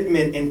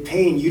 resentment, and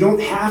pain? You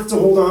don't have to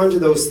hold on to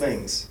those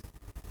things.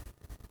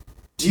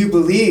 Do you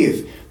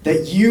believe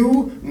that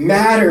you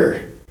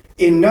matter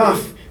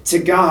enough to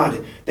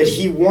God that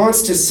he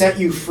wants to set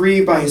you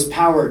free by his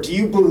power? Do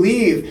you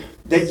believe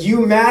that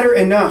you matter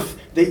enough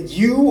that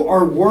you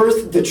are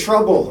worth the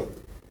trouble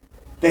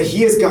that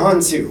he has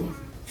gone to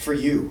for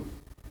you?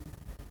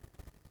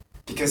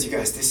 Because you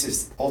guys, this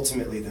is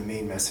ultimately the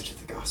main message of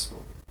the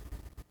gospel.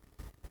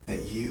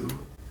 That you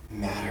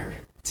matter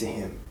to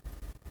him.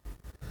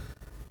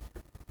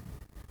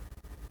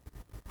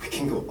 We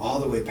can go all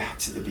the way back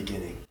to the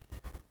beginning.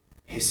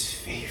 His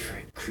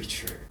favorite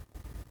creature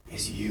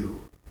is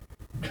you.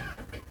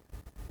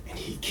 And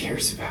he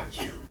cares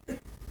about you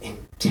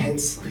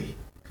intensely.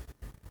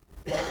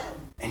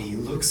 And he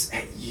looks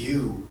at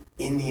you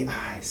in the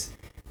eyes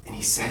and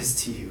he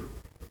says to you,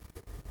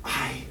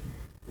 I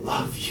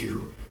love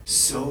you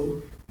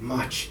so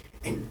much,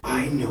 and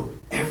I know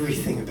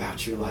everything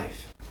about your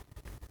life.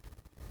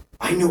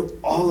 I know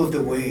all of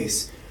the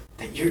ways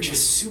that you're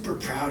just super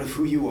proud of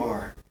who you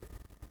are,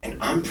 and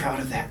I'm proud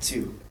of that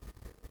too.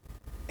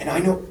 And I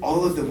know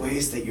all of the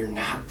ways that you're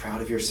not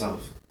proud of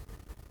yourself.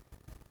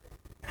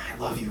 And I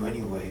love you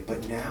anyway,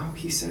 but now,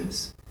 he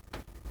says,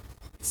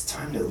 it's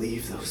time to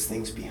leave those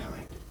things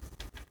behind.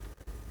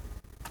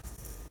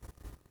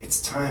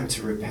 It's time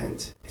to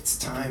repent. It's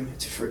time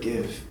to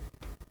forgive.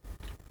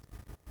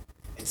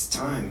 It's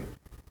time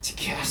to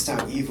cast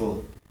out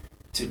evil,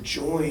 to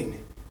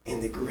join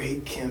in the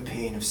great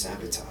campaign of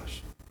sabotage.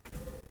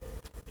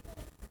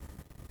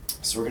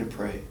 So we're going to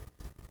pray.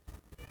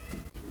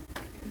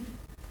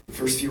 The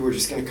first few, we're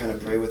just going to kind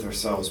of pray with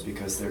ourselves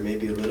because they're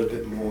maybe a little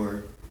bit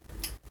more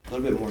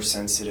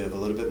sensitive, a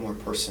little bit more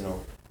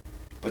personal.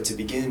 But to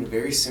begin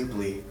very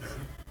simply,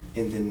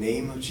 in the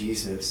name of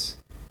Jesus,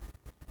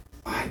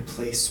 I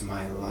place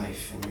my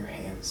life in your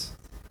hands,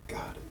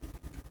 God.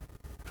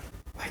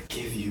 I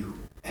give you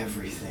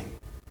everything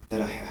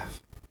that I have.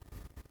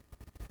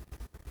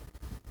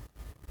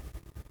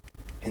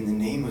 In the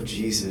name of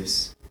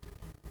Jesus,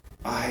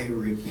 I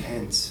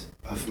repent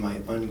of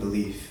my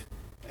unbelief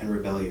and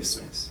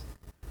rebelliousness.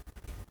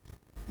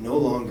 No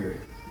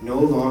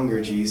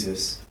longer,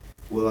 Jesus,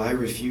 will I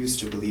refuse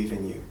to believe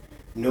in you.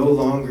 No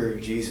longer,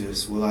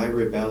 Jesus, will I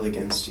rebel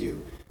against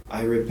you.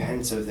 I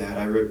repent of that.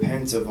 I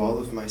repent of all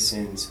of my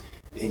sins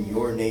in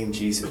your name,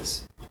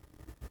 Jesus.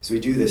 So we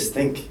do this.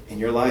 Think in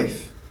your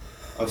life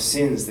of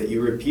sins that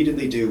you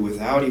repeatedly do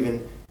without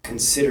even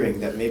considering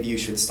that maybe you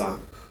should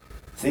stop.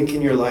 Think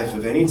in your life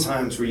of any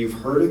times where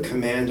you've heard a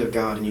command of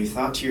God and you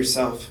thought to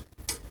yourself,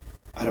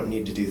 I don't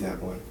need to do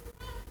that one.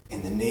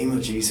 In the name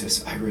of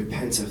Jesus, I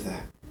repent of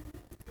that.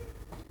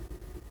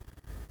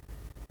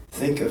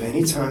 Think of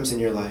any times in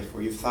your life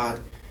where you've thought,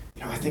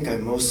 I think I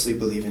mostly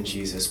believe in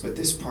Jesus, but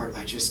this part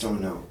I just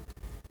don't know.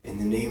 In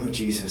the name of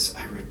Jesus,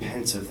 I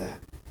repent of that.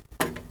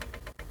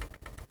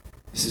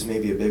 This is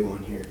maybe a big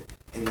one here.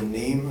 In the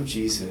name of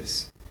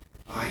Jesus,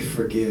 I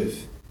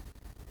forgive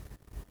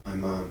my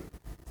mom.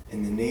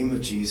 In the name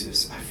of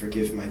Jesus, I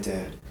forgive my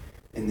dad.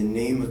 In the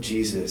name of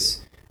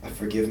Jesus, I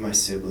forgive my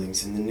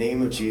siblings. In the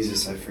name of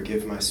Jesus, I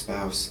forgive my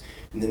spouse.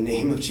 In the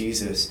name of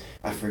Jesus,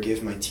 I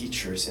forgive my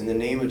teachers. In the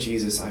name of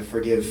Jesus, I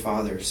forgive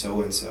Father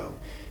so-and-so.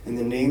 In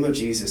the name of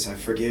Jesus, I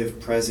forgive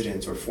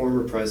President or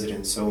former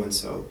President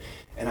so-and-so.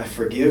 And I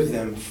forgive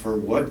them for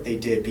what they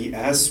did. Be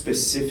as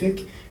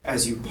specific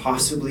as you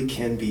possibly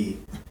can be.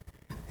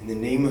 In the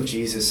name of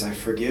Jesus, I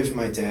forgive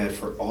my dad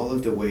for all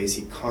of the ways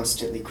he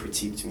constantly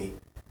critiqued me.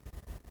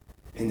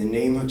 In the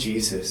name of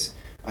Jesus,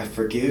 I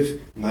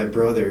forgive my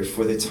brother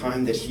for the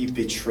time that he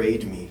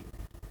betrayed me.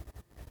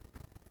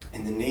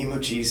 In the name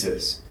of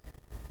Jesus,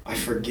 I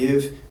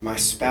forgive my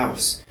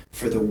spouse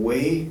for the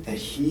way that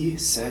he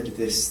said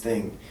this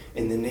thing.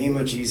 In the name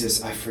of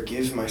Jesus, I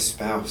forgive my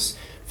spouse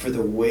for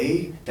the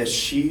way that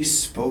she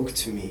spoke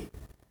to me,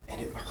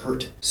 and it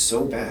hurt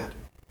so bad.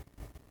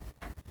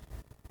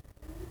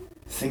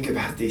 Think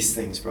about these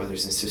things,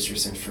 brothers and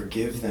sisters, and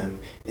forgive them.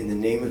 In the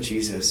name of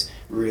Jesus,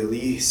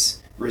 release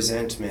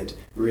resentment,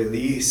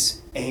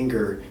 release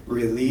anger,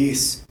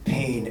 release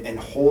pain, and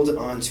hold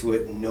on to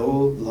it no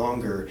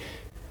longer,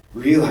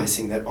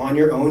 realizing that on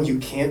your own you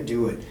can't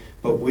do it,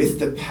 but with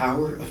the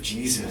power of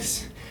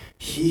Jesus,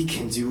 he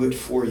can do it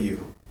for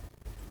you.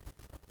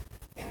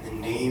 In the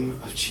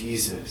name of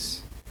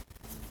Jesus,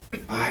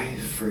 I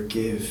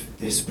forgive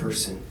this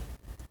person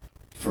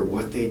for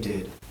what they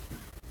did.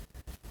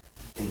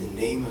 In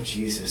the name of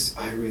Jesus,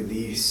 I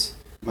release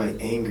my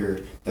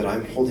anger that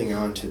I'm holding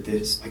on to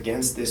this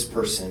against this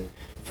person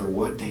for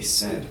what they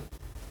said,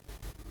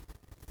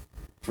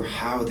 for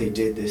how they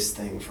did this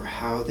thing, for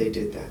how they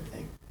did that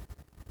thing.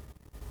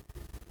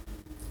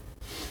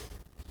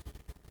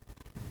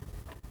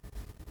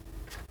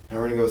 Now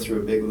we're going to go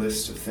through a big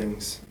list of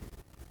things.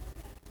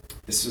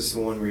 This is the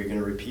one where you're going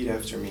to repeat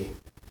after me.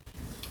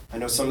 I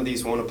know some of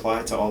these won't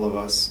apply to all of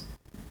us.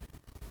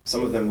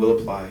 Some of them will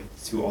apply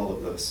to all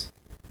of us.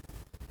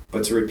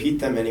 But to repeat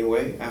them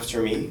anyway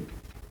after me,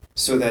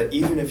 so that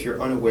even if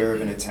you're unaware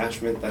of an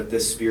attachment that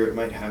this spirit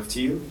might have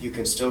to you, you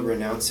can still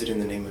renounce it in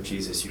the name of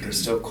Jesus. You can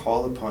still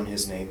call upon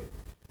his name.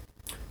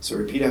 So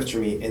repeat after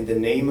me. In the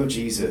name of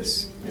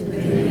Jesus,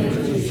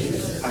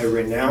 I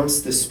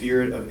renounce the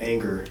spirit of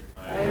anger.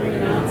 I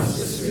renounce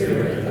the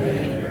spirit of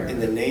anger. In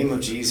the name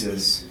of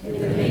Jesus,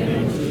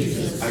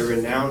 I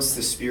renounce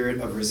the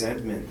spirit of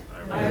resentment.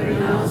 I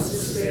renounce the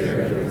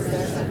spirit of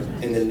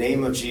resentment. In the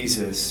name of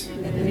Jesus,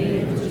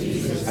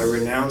 I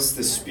renounce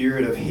the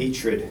spirit of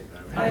hatred.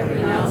 I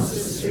renounce the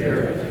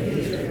spirit of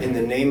hatred. In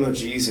the name of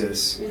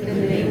Jesus, In the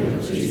name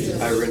of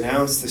Jesus, I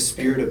renounce the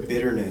spirit of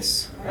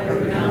bitterness. I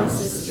renounce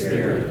the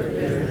spirit of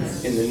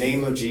bitterness. In the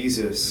name of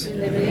Jesus, In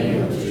the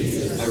name of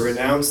Jesus, I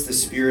renounce the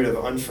spirit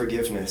of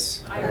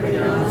unforgiveness. I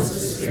renounce the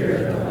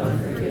spirit of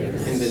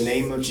unforgiveness. In the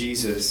name of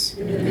Jesus,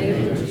 In the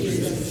name of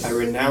Jesus, I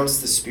renounce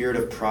the spirit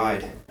of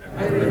pride.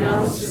 I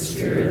renounce the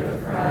spirit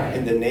of pride.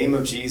 In the name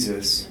of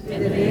Jesus,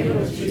 In the name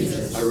of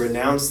Jesus, I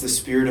renounce the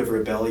spirit of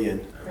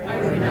rebellion. I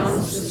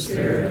renounce the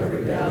spirit of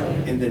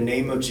rebellion. In the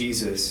name of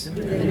Jesus, In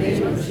the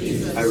name of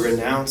Jesus, I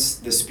renounce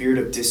the spirit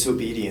of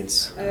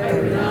disobedience. I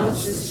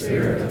renounce the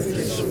spirit of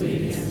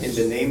disobedience. In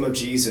the name of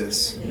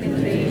Jesus, In the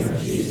name of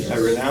Jesus, I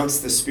renounce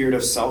the spirit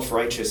of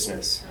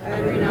self-righteousness. I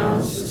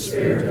renounce the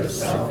spirit of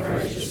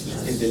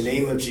self-righteousness. In the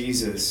name of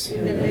Jesus,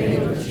 In the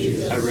name of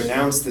Jesus, I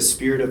renounce the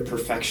spirit of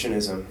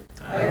perfectionism.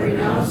 I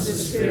renounce the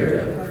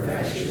spirit of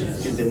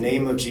perfectionism. In the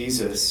name of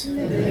Jesus, In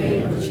the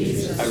name of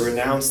Jesus, I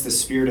renounce the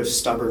spirit of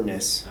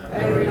stubbornness.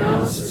 I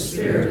renounce the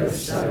spirit of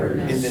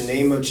stubbornness. In the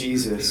name of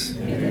Jesus,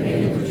 In the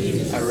name of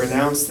Jesus, I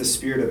renounce the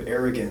spirit of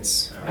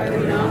arrogance. I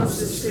renounce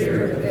the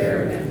spirit of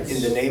arrogance.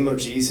 In the name of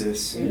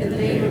Jesus, In the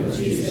name of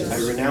Jesus,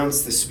 I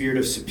renounce the spirit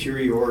of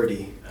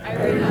superiority. I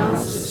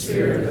renounce the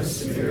spirit of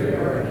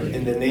superiority.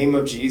 In the name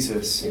of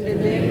Jesus, In the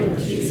name of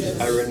Jesus,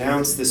 I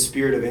renounce the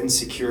spirit of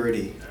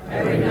insecurity. I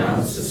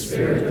renounce the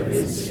spirit of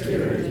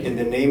insecurity. In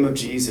the name of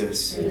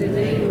Jesus, In the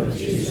name of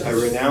Jesus, I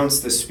renounce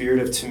the spirit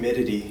of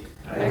timidity.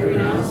 I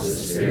renounce the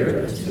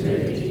spirit of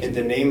timidity. In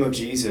the name of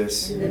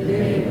Jesus, In the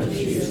name of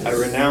Jesus, I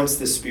renounce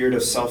the spirit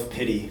of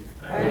self-pity.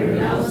 I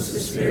renounce the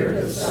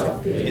spirit of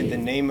self-pity. In the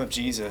name of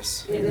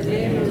Jesus, In the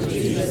name of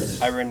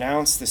Jesus, I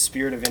renounce the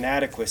spirit of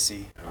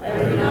inadequacy. I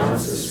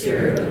renounce the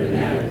spirit of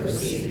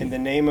inadequacy. In the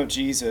name of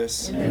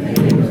Jesus, In the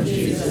name of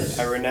Jesus,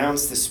 I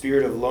renounce the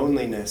spirit of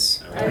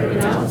loneliness. I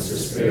renounce the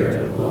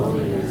spirit of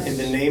loneliness. In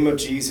the name of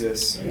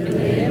Jesus, In the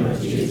name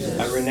of Jesus,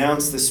 I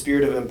renounce the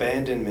spirit of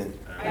abandonment.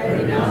 I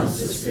renounce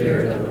the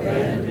spirit of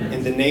abandonment.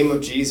 In the name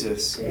of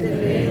Jesus, In the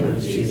name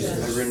of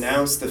Jesus, I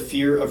renounce the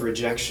fear of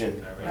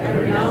rejection. I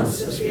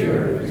renounce the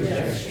spirit of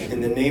rejection. In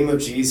the name of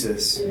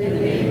Jesus, In the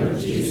name of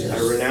Jesus, I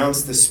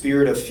renounce the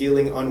spirit of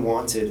feeling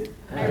unwanted.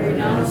 I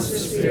renounce the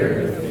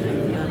spirit of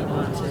feeling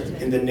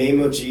unwanted. In the name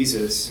of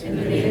Jesus, In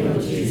the name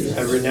of Jesus,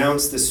 I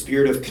renounce the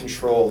spirit of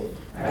control.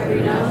 I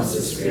renounce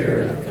the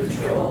spirit of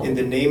control. In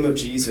the name of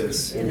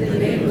Jesus, In the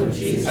name of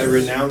Jesus, I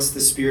renounce the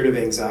spirit of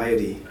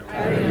anxiety.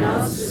 I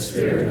renounce the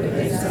spirit of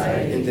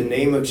anxiety. In the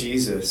name of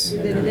Jesus,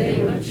 In the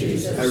name of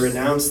Jesus, I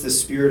renounce the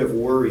spirit of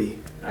worry.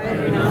 I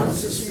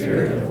renounce the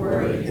spirit of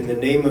worry. In the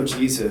name of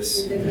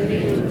Jesus, In the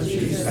name of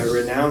Jesus, I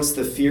renounce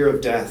the fear of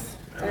death.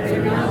 I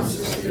renounce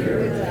the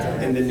spirit of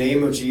death. In the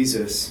name of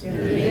Jesus, In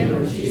the name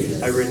of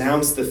Jesus, I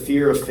renounce the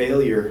fear of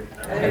failure.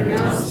 I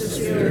renounce the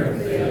spirit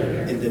of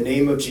failure. In the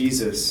name of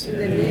Jesus, In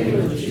the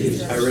name of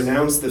Jesus, I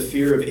renounce the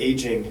fear of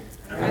aging.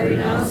 I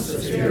renounce the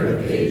fear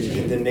of In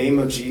aging. the name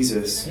of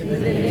Jesus, In the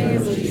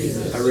name of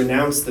Jesus, I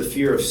renounce the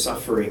fear of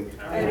suffering.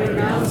 I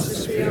renounce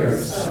the fear of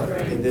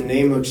suffering. In the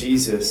name of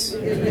Jesus,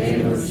 In the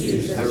name of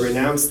Jesus, I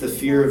renounce the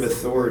fear of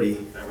authority.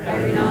 I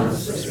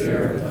renounce the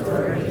fear of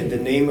authority. In the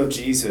name of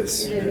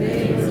Jesus, In the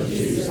name of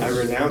Jesus, I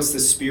renounce the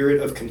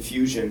spirit of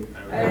confusion.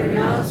 I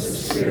renounce the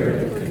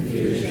spirit of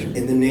confusion.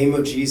 In the name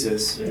of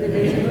Jesus, In the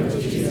name of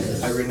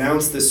Jesus, I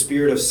renounce the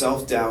spirit of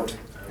self-doubt.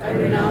 I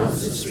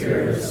renounce the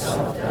spirit of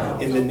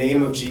self-doubt. In the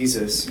name of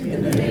Jesus,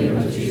 In the name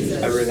of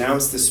Jesus, I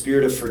renounce the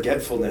spirit of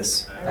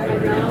forgetfulness. I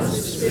renounce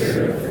the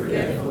spirit of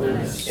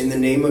forgetfulness. In the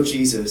name of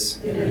Jesus,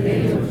 In the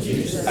name of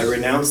Jesus, I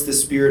renounce the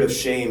spirit of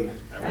shame.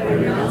 I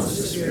renounce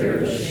the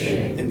spirit of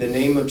shame. In the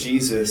name of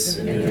Jesus,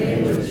 In the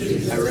name of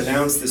Jesus, I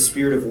renounce the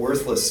spirit of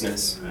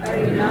worthlessness.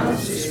 I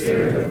renounce the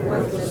spirit of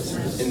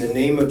worthlessness. In the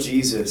name of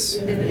Jesus,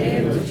 In the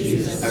name of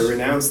Jesus, I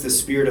renounce the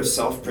spirit of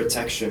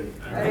self-protection.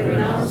 I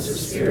renounce the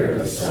spirit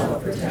of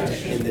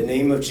self-protection. In the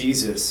name of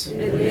Jesus, In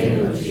the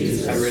name of I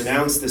Jesus,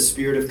 renounce the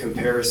spirit of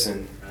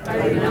comparison.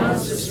 I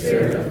renounce the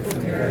spirit of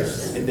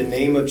comparison. In the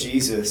name of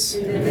Jesus,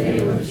 In the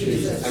name of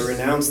Jesus, I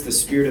renounce the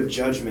spirit of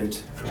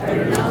judgment. I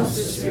renounce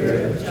the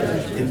spirit of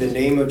judgment. In the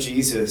name of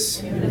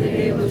Jesus, In the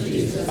name of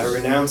Jesus, I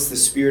renounce the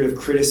spirit of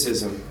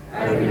criticism.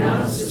 I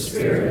renounce the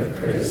spirit of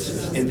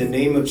criticism. In the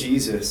name of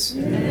Jesus,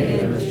 In the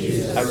name of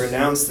Jesus, I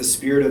renounce the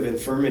spirit of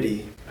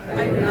infirmity.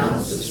 I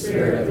renounce the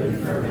spirit of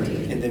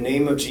infirmity. In the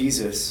name of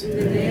Jesus, In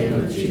the name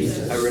of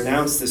Jesus, I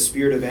renounce the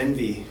spirit of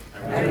envy.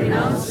 I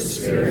renounce the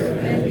spirit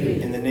of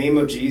envy. In the name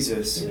of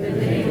Jesus, In the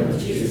name of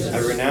Jesus, I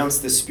renounce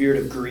the spirit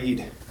of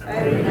greed.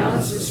 I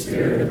renounce the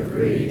spirit of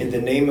greed. In the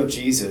name of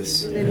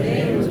Jesus, In the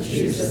name of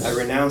Jesus, I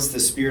renounce the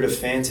spirit of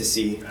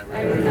fantasy.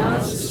 I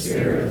renounce the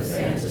spirit of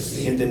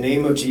fantasy. In the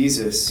name of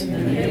Jesus, In the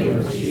name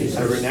of Jesus,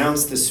 I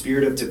renounce the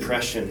spirit of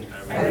depression.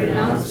 I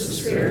renounce the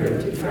spirit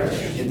of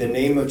depression. In the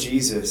name of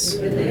Jesus,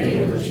 In the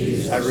name of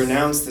Jesus, I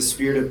renounce the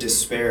spirit of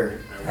despair.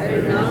 I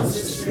renounce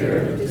the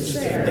spirit of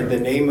despair. In the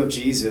name of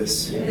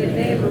Jesus, In the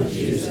name of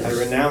Jesus. I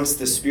renounce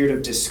the spirit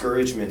of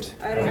discouragement.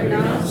 I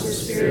renounce the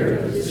spirit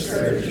of In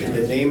discouragement.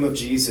 the name of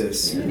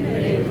Jesus, In the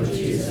name of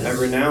Jesus. I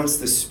renounce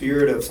the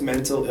spirit of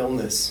mental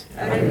illness.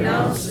 I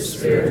renounce the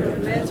spirit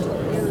of mental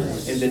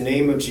illness. In the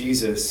name of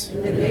Jesus,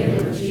 In the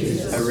name of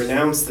Jesus. I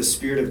renounce the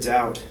spirit of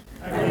doubt.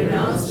 I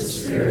renounce the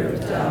spirit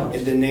of doubt.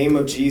 In the name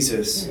of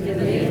Jesus, In the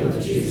name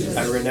of Jesus.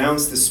 I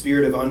renounce the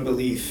spirit of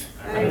unbelief.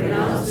 I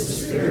renounce the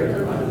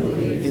spirit of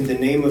unbelief. In the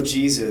name of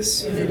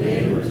Jesus, In the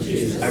name of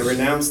Jesus. I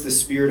renounce the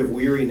spirit of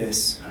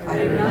weariness.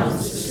 I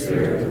renounce the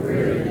spirit of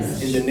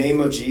weariness. In the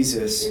name of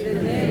Jesus, In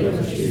the name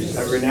of Jesus.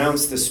 I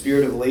renounce the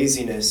spirit of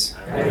laziness.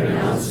 I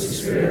renounce the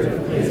spirit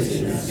of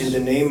laziness. In the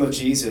name of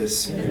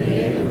Jesus, In the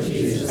name of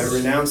Jesus. I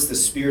renounce the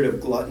spirit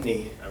of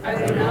gluttony. I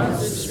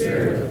renounce the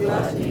spirit of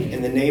gluttony.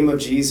 In the name of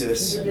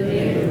Jesus, In the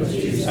name of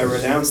Jesus. I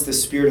renounce the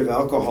spirit of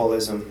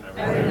alcoholism.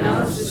 I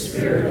renounce the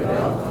spirit of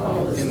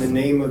alcoholism. In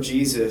the name of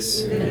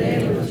Jesus, In the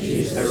name of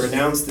Jesus. I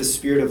renounce the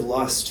spirit of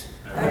lust.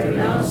 I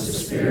renounce the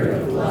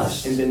spirit of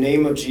lust. In the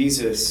name of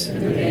Jesus,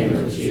 In the name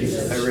of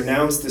Jesus. I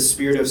renounce the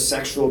spirit of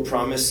sexual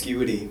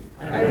promiscuity.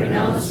 I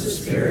renounce the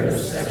spirit of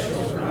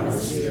sexual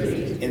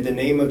promiscuity. In the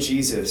name of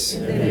Jesus,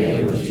 In the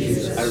name of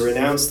Jesus. I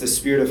renounce the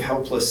spirit of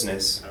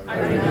helplessness. I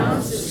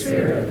renounce the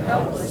spirit of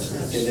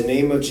helplessness. In the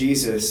name of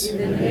Jesus, In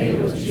the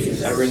name of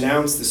Jesus. I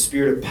renounce the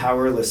spirit of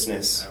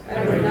powerlessness.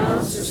 I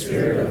renounce the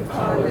spirit of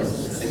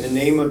powerlessness. In the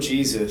name of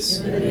Jesus,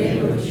 In the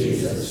name of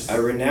Jesus. I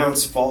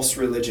renounce false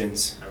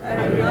religions.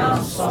 I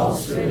renounce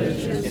false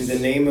religion. In the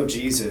name of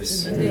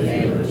Jesus, In the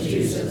name of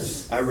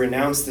Jesus. I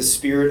renounce the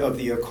spirit of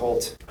the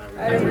occult.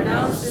 I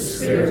renounce the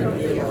spirit of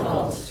the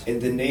occult. In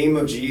the name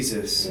of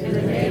Jesus, In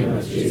the name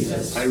of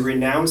Jesus. I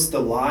renounce the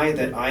lie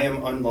that I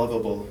am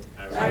unlovable.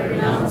 I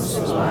renounce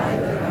the lie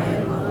that I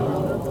am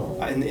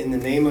unlovable. In the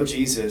name of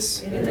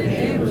Jesus, In the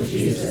name of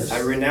Jesus. I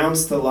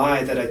renounce the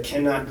lie that I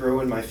cannot grow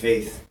in my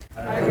faith.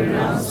 I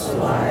renounce the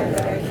lie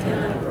that I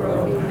cannot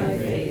grow in my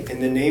faith. In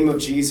the name of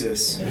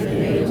Jesus, In the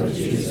name of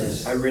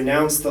Jesus. I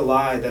renounce the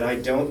lie that I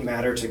don't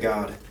matter to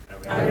God.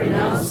 I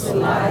renounce the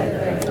lie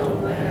that I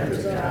don't matter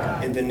to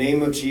God. In the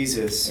name of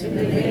Jesus, In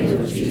the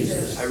name of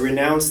Jesus. I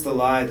renounce the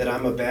lie that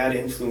I'm a bad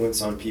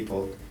influence on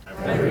people.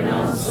 I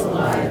renounce the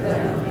lie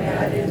that I'm a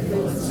bad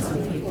influence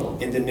on people.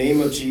 In the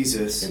name of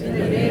Jesus, In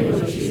the name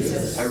of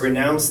Jesus. I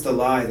renounce the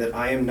lie that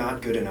I am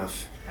not good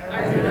enough.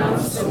 I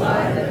renounce the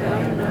lie that I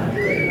am not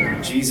good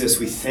enough. Jesus,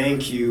 we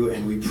thank you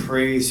and we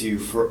praise you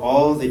for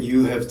all that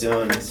you have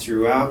done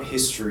throughout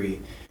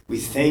history. We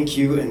thank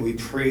you and we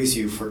praise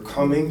you for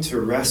coming to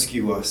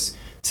rescue us,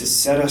 to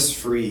set us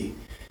free.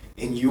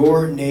 In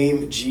your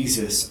name,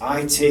 Jesus,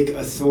 I take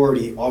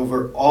authority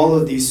over all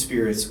of these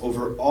spirits,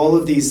 over all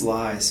of these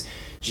lies.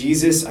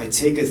 Jesus, I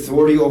take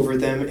authority over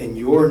them in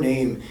your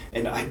name,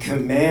 and I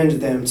command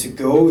them to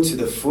go to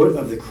the foot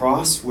of the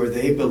cross where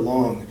they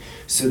belong,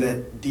 so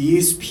that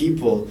these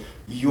people,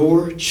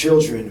 your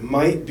children,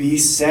 might be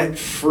set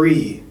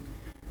free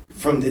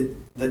from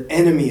the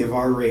enemy of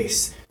our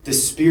race, the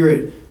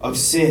spirit of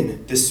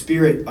sin, the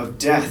spirit of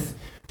death,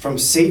 from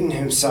Satan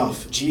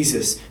himself,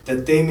 Jesus,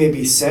 that they may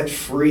be set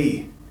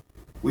free.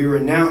 We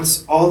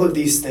renounce all of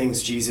these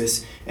things,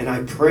 Jesus, and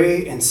I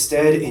pray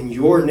instead in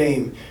your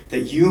name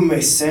that you may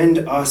send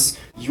us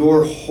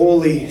your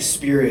Holy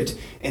Spirit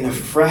in a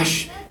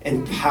fresh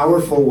and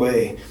powerful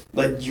way.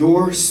 Let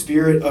your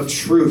Spirit of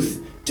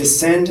truth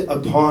descend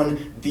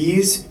upon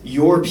these,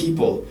 your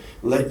people.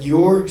 Let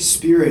your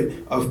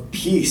Spirit of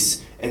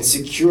peace and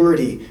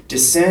security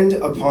descend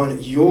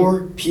upon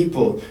your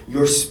people,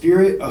 your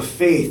spirit of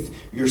faith,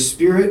 your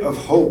spirit of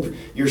hope,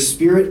 your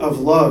spirit of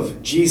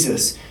love.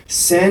 Jesus,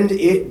 send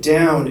it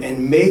down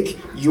and make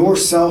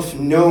yourself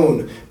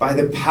known by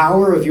the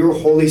power of your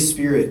Holy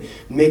Spirit.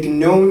 Make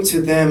known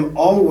to them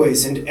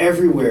always and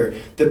everywhere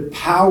the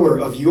power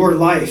of your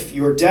life,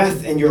 your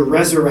death, and your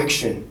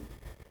resurrection.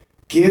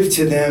 Give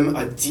to them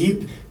a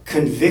deep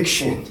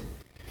conviction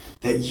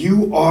that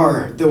you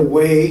are the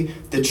way,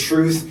 the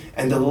truth,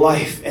 and the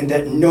life, and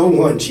that no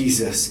one,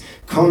 Jesus,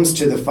 comes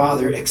to the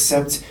Father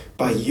except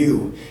by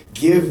you.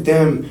 Give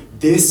them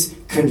this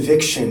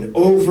conviction.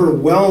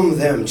 Overwhelm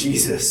them,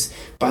 Jesus,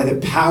 by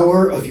the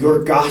power of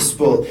your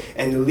gospel,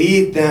 and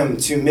lead them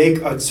to make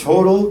a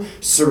total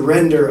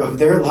surrender of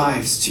their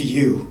lives to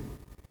you.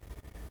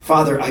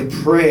 Father, I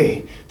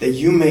pray that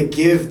you may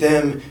give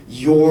them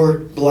your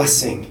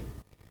blessing.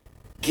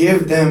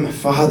 Give them,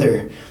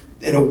 Father,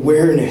 an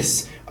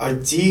awareness, a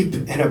deep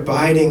and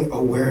abiding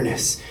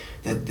awareness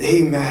that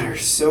they matter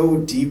so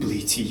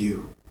deeply to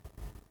you.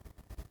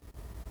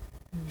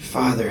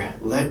 Father,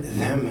 let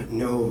them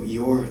know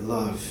your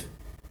love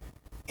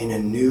in a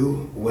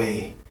new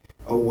way,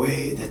 a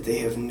way that they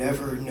have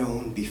never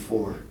known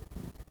before.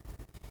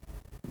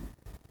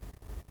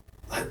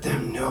 Let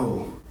them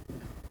know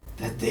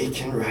that they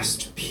can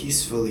rest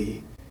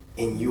peacefully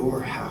in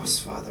your house,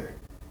 Father.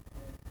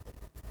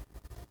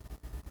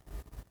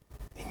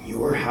 In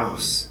your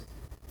house,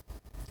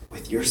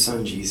 with your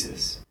Son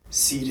Jesus,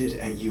 seated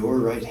at your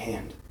right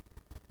hand.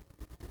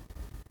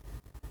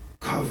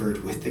 Cover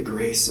covered with the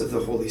grace of the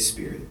Holy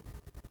Spirit.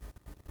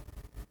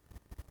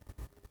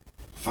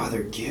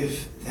 Father,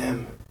 give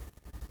them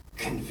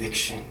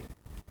conviction.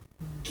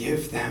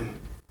 Give them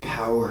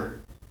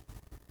power.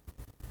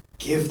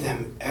 Give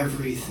them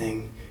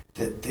everything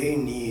that they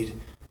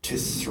need to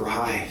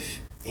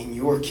thrive in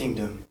your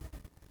kingdom,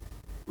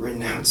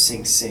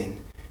 renouncing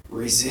sin,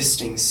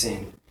 resisting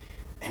sin,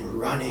 and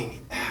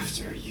running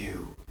after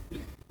you.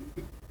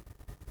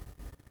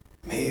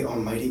 May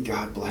Almighty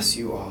God bless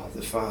you all,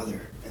 the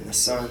Father, and the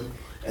Son,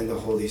 and the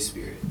Holy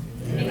Spirit.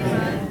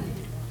 Amen.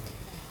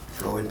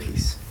 Go in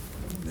peace.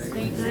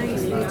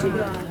 Thanks be to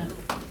God.